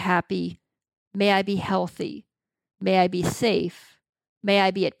I be happy, may I be healthy, may I be safe, may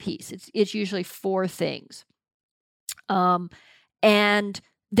I be at peace. It's usually 4 things. And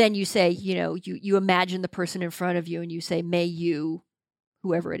then you say, you imagine the person in front of you and you say, may you,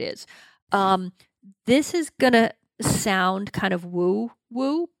 whoever it is. This is going to sound kind of woo,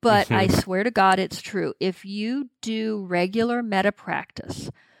 but I swear to God, it's true. If you do regular metta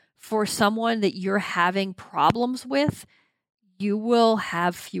practice for someone that you're having problems with, you will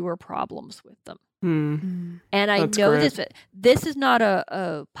have fewer problems with them. And I know this is not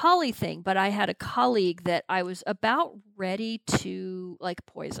a poly thing, but I had a colleague that I was about ready to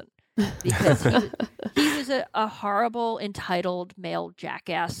poison because he was a horrible, entitled male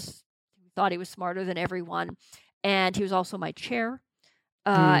jackass. He thought he was smarter than everyone. And he was also my chair.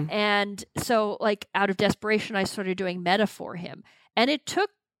 And so out of desperation, I started doing metta for him. And it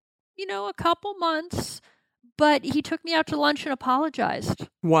took, a couple months, but he took me out to lunch and apologized.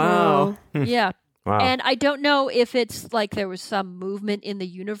 Wow. Yeah. Wow. And I don't know if it's there was some movement in the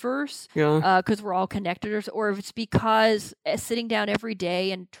universe because we're all connected, or if it's because sitting down every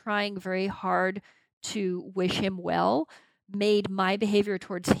day and trying very hard to wish him well made my behavior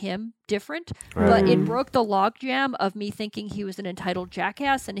towards him different. Right. But it broke the logjam of me thinking he was an entitled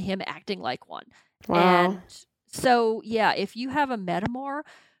jackass and him acting like one. Wow. And so, if you have a metamor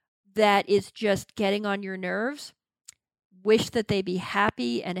that is just getting on your nerves, wish that they be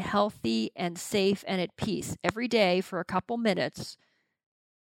happy and healthy and safe and at peace every day for a couple minutes.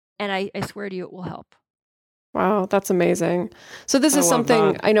 And I swear to you, it will help. Wow, that's amazing. So this is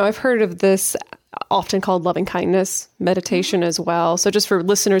something, I know I've heard of this often called loving kindness meditation as well. So just for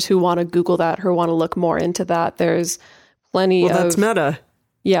listeners who want to Google that, who want to look more into that, there's plenty of... that's metta.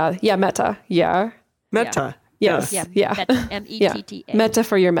 Yeah, metta. Yeah. Metta. Yes. Yeah. Yeah. Metta, M-E-T-T-A. Metta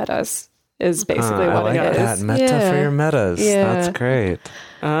for your metas is basically I what like it that. is. Metta for your metas. Yeah. That's great.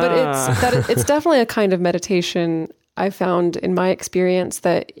 But it's definitely a kind of meditation I found in my experience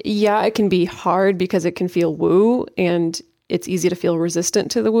that, it can be hard because it can feel woo, and it's easy to feel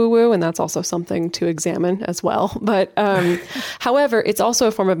resistant to the woo-woo, and that's also something to examine as well. But however, it's also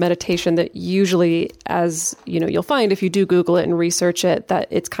a form of meditation that usually, as you'll find if you do Google it and research it, that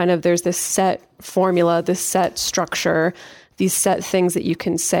it's kind of, there's this set formula, this set structure, these set things that you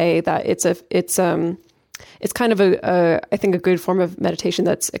can say, that it's kind of I think a good form of meditation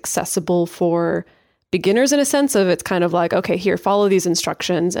that's accessible for beginners, in a sense of, it's kind of okay, here, follow these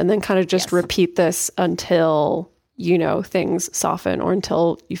instructions, and then kind of just repeat this until things soften, or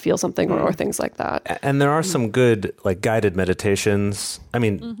until you feel something, or things like that. And there are some good guided meditations. I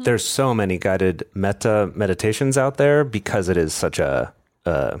mean, there's so many guided metta meditations out there because it is such a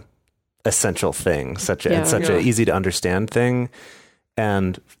essential thing, such a easy to understand thing.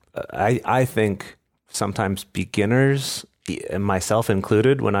 And I think sometimes beginners, myself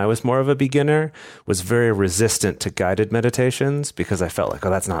included, when I was more of a beginner, was very resistant to guided meditations because I felt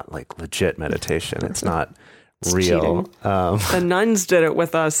that's not legit meditation. It's not real. The nuns did it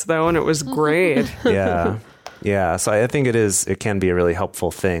with us though, and it was great. Yeah. So I think it can be a really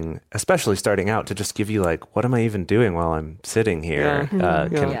helpful thing, especially starting out, to just give you what am I even doing while I'm sitting here?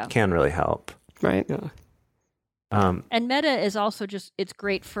 Can really help. Right. Yeah. And metta is also it's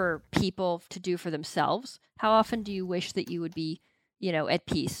great for people to do for themselves. How often do you wish that you would be, at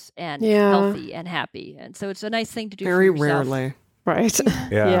peace and healthy and happy? And so it's a nice thing to do Very for yourself. rarely. Right.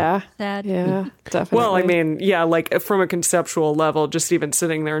 Yeah. Sad. Yeah, definitely. Well, I mean, from a conceptual level, just even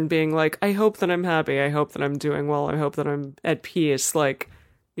sitting there and being I hope that I'm happy. I hope that I'm doing well. I hope that I'm at peace.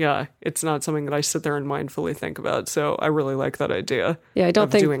 It's not something that I sit there and mindfully think about. So I really like that idea. Yeah, I don't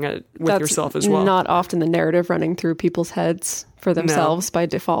think doing it with yourself as well. Not often the narrative running through people's heads for themselves by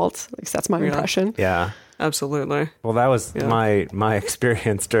default. At least that's my impression. Yeah. Absolutely. Well, that was my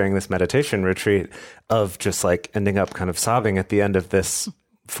experience during this meditation retreat, of just ending up kind of sobbing at the end of this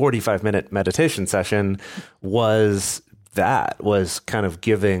 45-minute meditation session, was kind of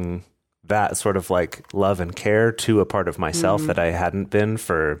giving that sort of love and care to a part of myself that I hadn't been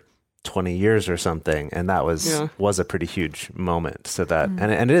for 20 years or something. And that was a pretty huge moment. So that,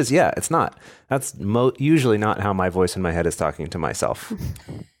 and it is, it's not, that's usually not how my voice in my head is talking to myself.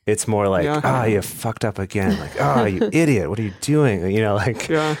 It's more you fucked up again. You idiot. What are you doing?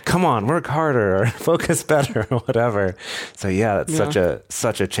 Come on, work harder or focus better or whatever. So that's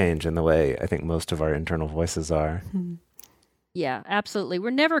such a change in the way I think most of our internal voices are. Yeah, absolutely.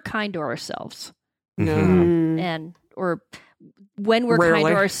 We're never kind to ourselves. No. And, or when we're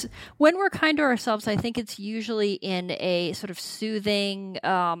kind to ourselves, I think it's usually in a sort of soothing,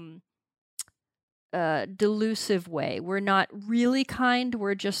 delusive way. We're not really kind.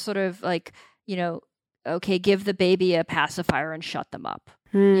 We're just sort of okay, give the baby a pacifier and shut them up.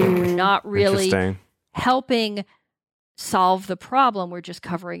 We're not really helping solve the problem. We're just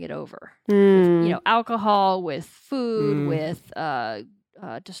covering it over. With, alcohol, with food, with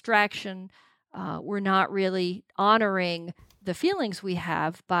distraction. We're not really honoring the feelings we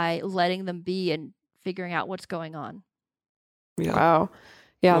have by letting them be and figuring out what's going on. Yeah. Wow.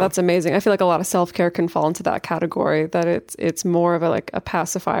 Yeah, that's amazing. I feel like a lot of self-care can fall into that category, that it's more of a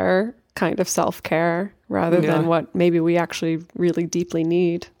pacifier kind of self-care rather than what maybe we actually really deeply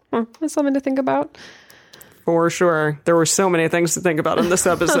need. That's something to think about. For sure. There were so many things to think about in this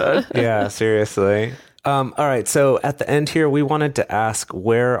episode. Yeah, seriously. All right. So at the end here, we wanted to ask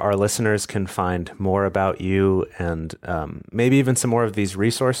where our listeners can find more about you and maybe even some more of these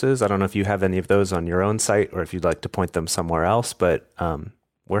resources. I don't know if you have any of those on your own site or if you'd like to point them somewhere else, but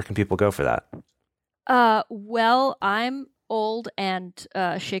where can people go for that? Well, I'm old and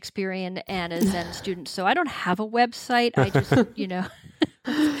Shakespearean and a Zen student, so I don't have a website. I just,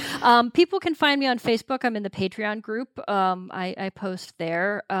 people can find me on Facebook. I'm in the Patreon group. I post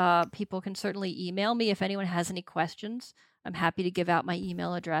there. People can certainly email me if anyone has any questions. I'm happy to give out my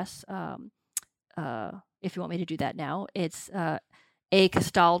email address. If you want me to do that now, it's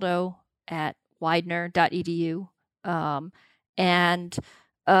acastaldo@widener.edu. And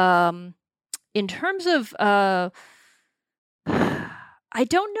in terms of I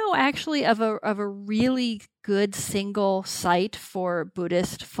don't know actually of a really good single site for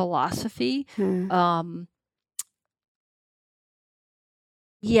Buddhist philosophy.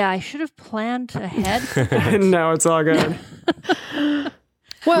 Yeah, I should have planned ahead. No, it's all good.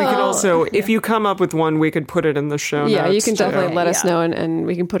 Well, we could also, if you come up with one, we could put it in the show notes. Yeah, you can definitely let us know and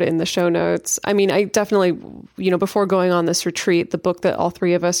we can put it in the show notes. I mean, I definitely, before going on this retreat, the book that all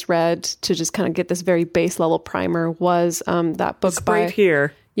three of us read to just kind of get this very base level primer was that book right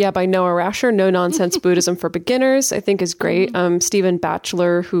here. Yeah, by Noah Rasher, No Nonsense Buddhism for Beginners, I think is great. Stephen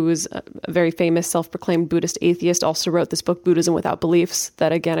Batchelor, who is a very famous self-proclaimed Buddhist atheist, also wrote this book, Buddhism Without Beliefs,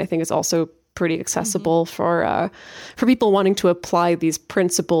 that again, I think is also pretty accessible for people wanting to apply these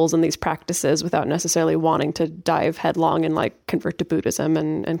principles and these practices without necessarily wanting to dive headlong and convert to Buddhism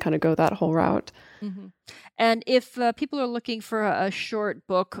and kind of go that whole route. Mm-hmm. And if people are looking for a short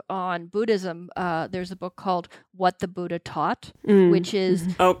book on Buddhism, there's a book called What the Buddha Taught, which is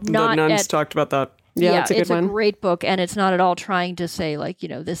the nuns talked about that. Yeah, it's a great book, and it's not at all trying to say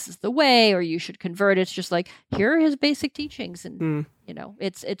this is the way or you should convert. It's just here are his basic teachings, and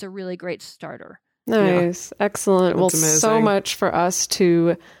it's a really great starter. Nice, excellent. That's amazing. So much for us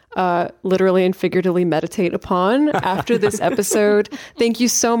to literally and figuratively meditate upon after this episode. Thank you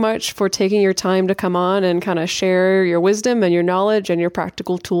so much for taking your time to come on and kind of share your wisdom and your knowledge and your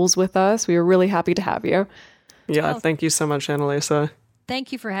practical tools with us. We are really happy to have you. Yeah, thank you so much, Annalisa.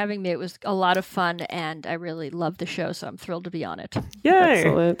 Thank you for having me. It was a lot of fun, and I really loved the show, so I'm thrilled to be on it. Yay!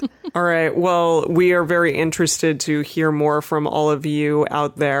 Excellent. All right. Well, we are very interested to hear more from all of you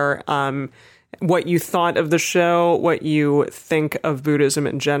out there. What you thought of the show, what you think of Buddhism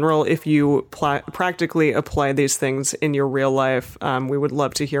in general. If you practically apply these things in your real life, we would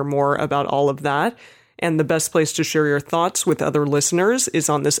love to hear more about all of that. And the best place to share your thoughts with other listeners is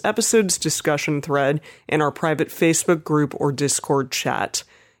on this episode's discussion thread in our private Facebook group or Discord chat.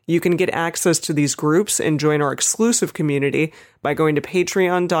 You can get access to these groups and join our exclusive community by going to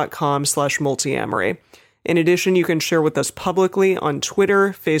patreon.com/multiamory. In addition, you can share with us publicly on Twitter,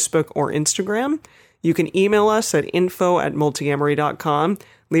 Facebook, or Instagram. You can email us at info@multiamory.com.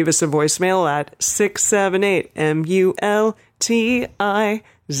 Leave us a voicemail at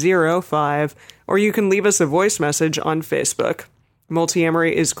 678-MULTI-05, or you can leave us a voice message on Facebook.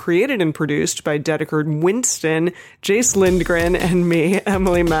 Multiamory is created and produced by Dedeker Winston, Jace Lindgren, and me,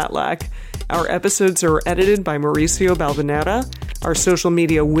 Emily Matlack. Our episodes are edited by Mauricio Balvanera. Our social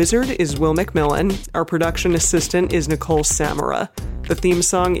media wizard is Will McMillan. Our production assistant is Nicole Samara. The theme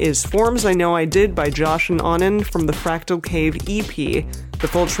song is Forms I Know I Did by Josh and Anand from the Fractal Cave EP. The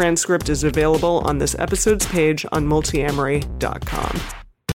full transcript is available on this episode's page on multiamory.com.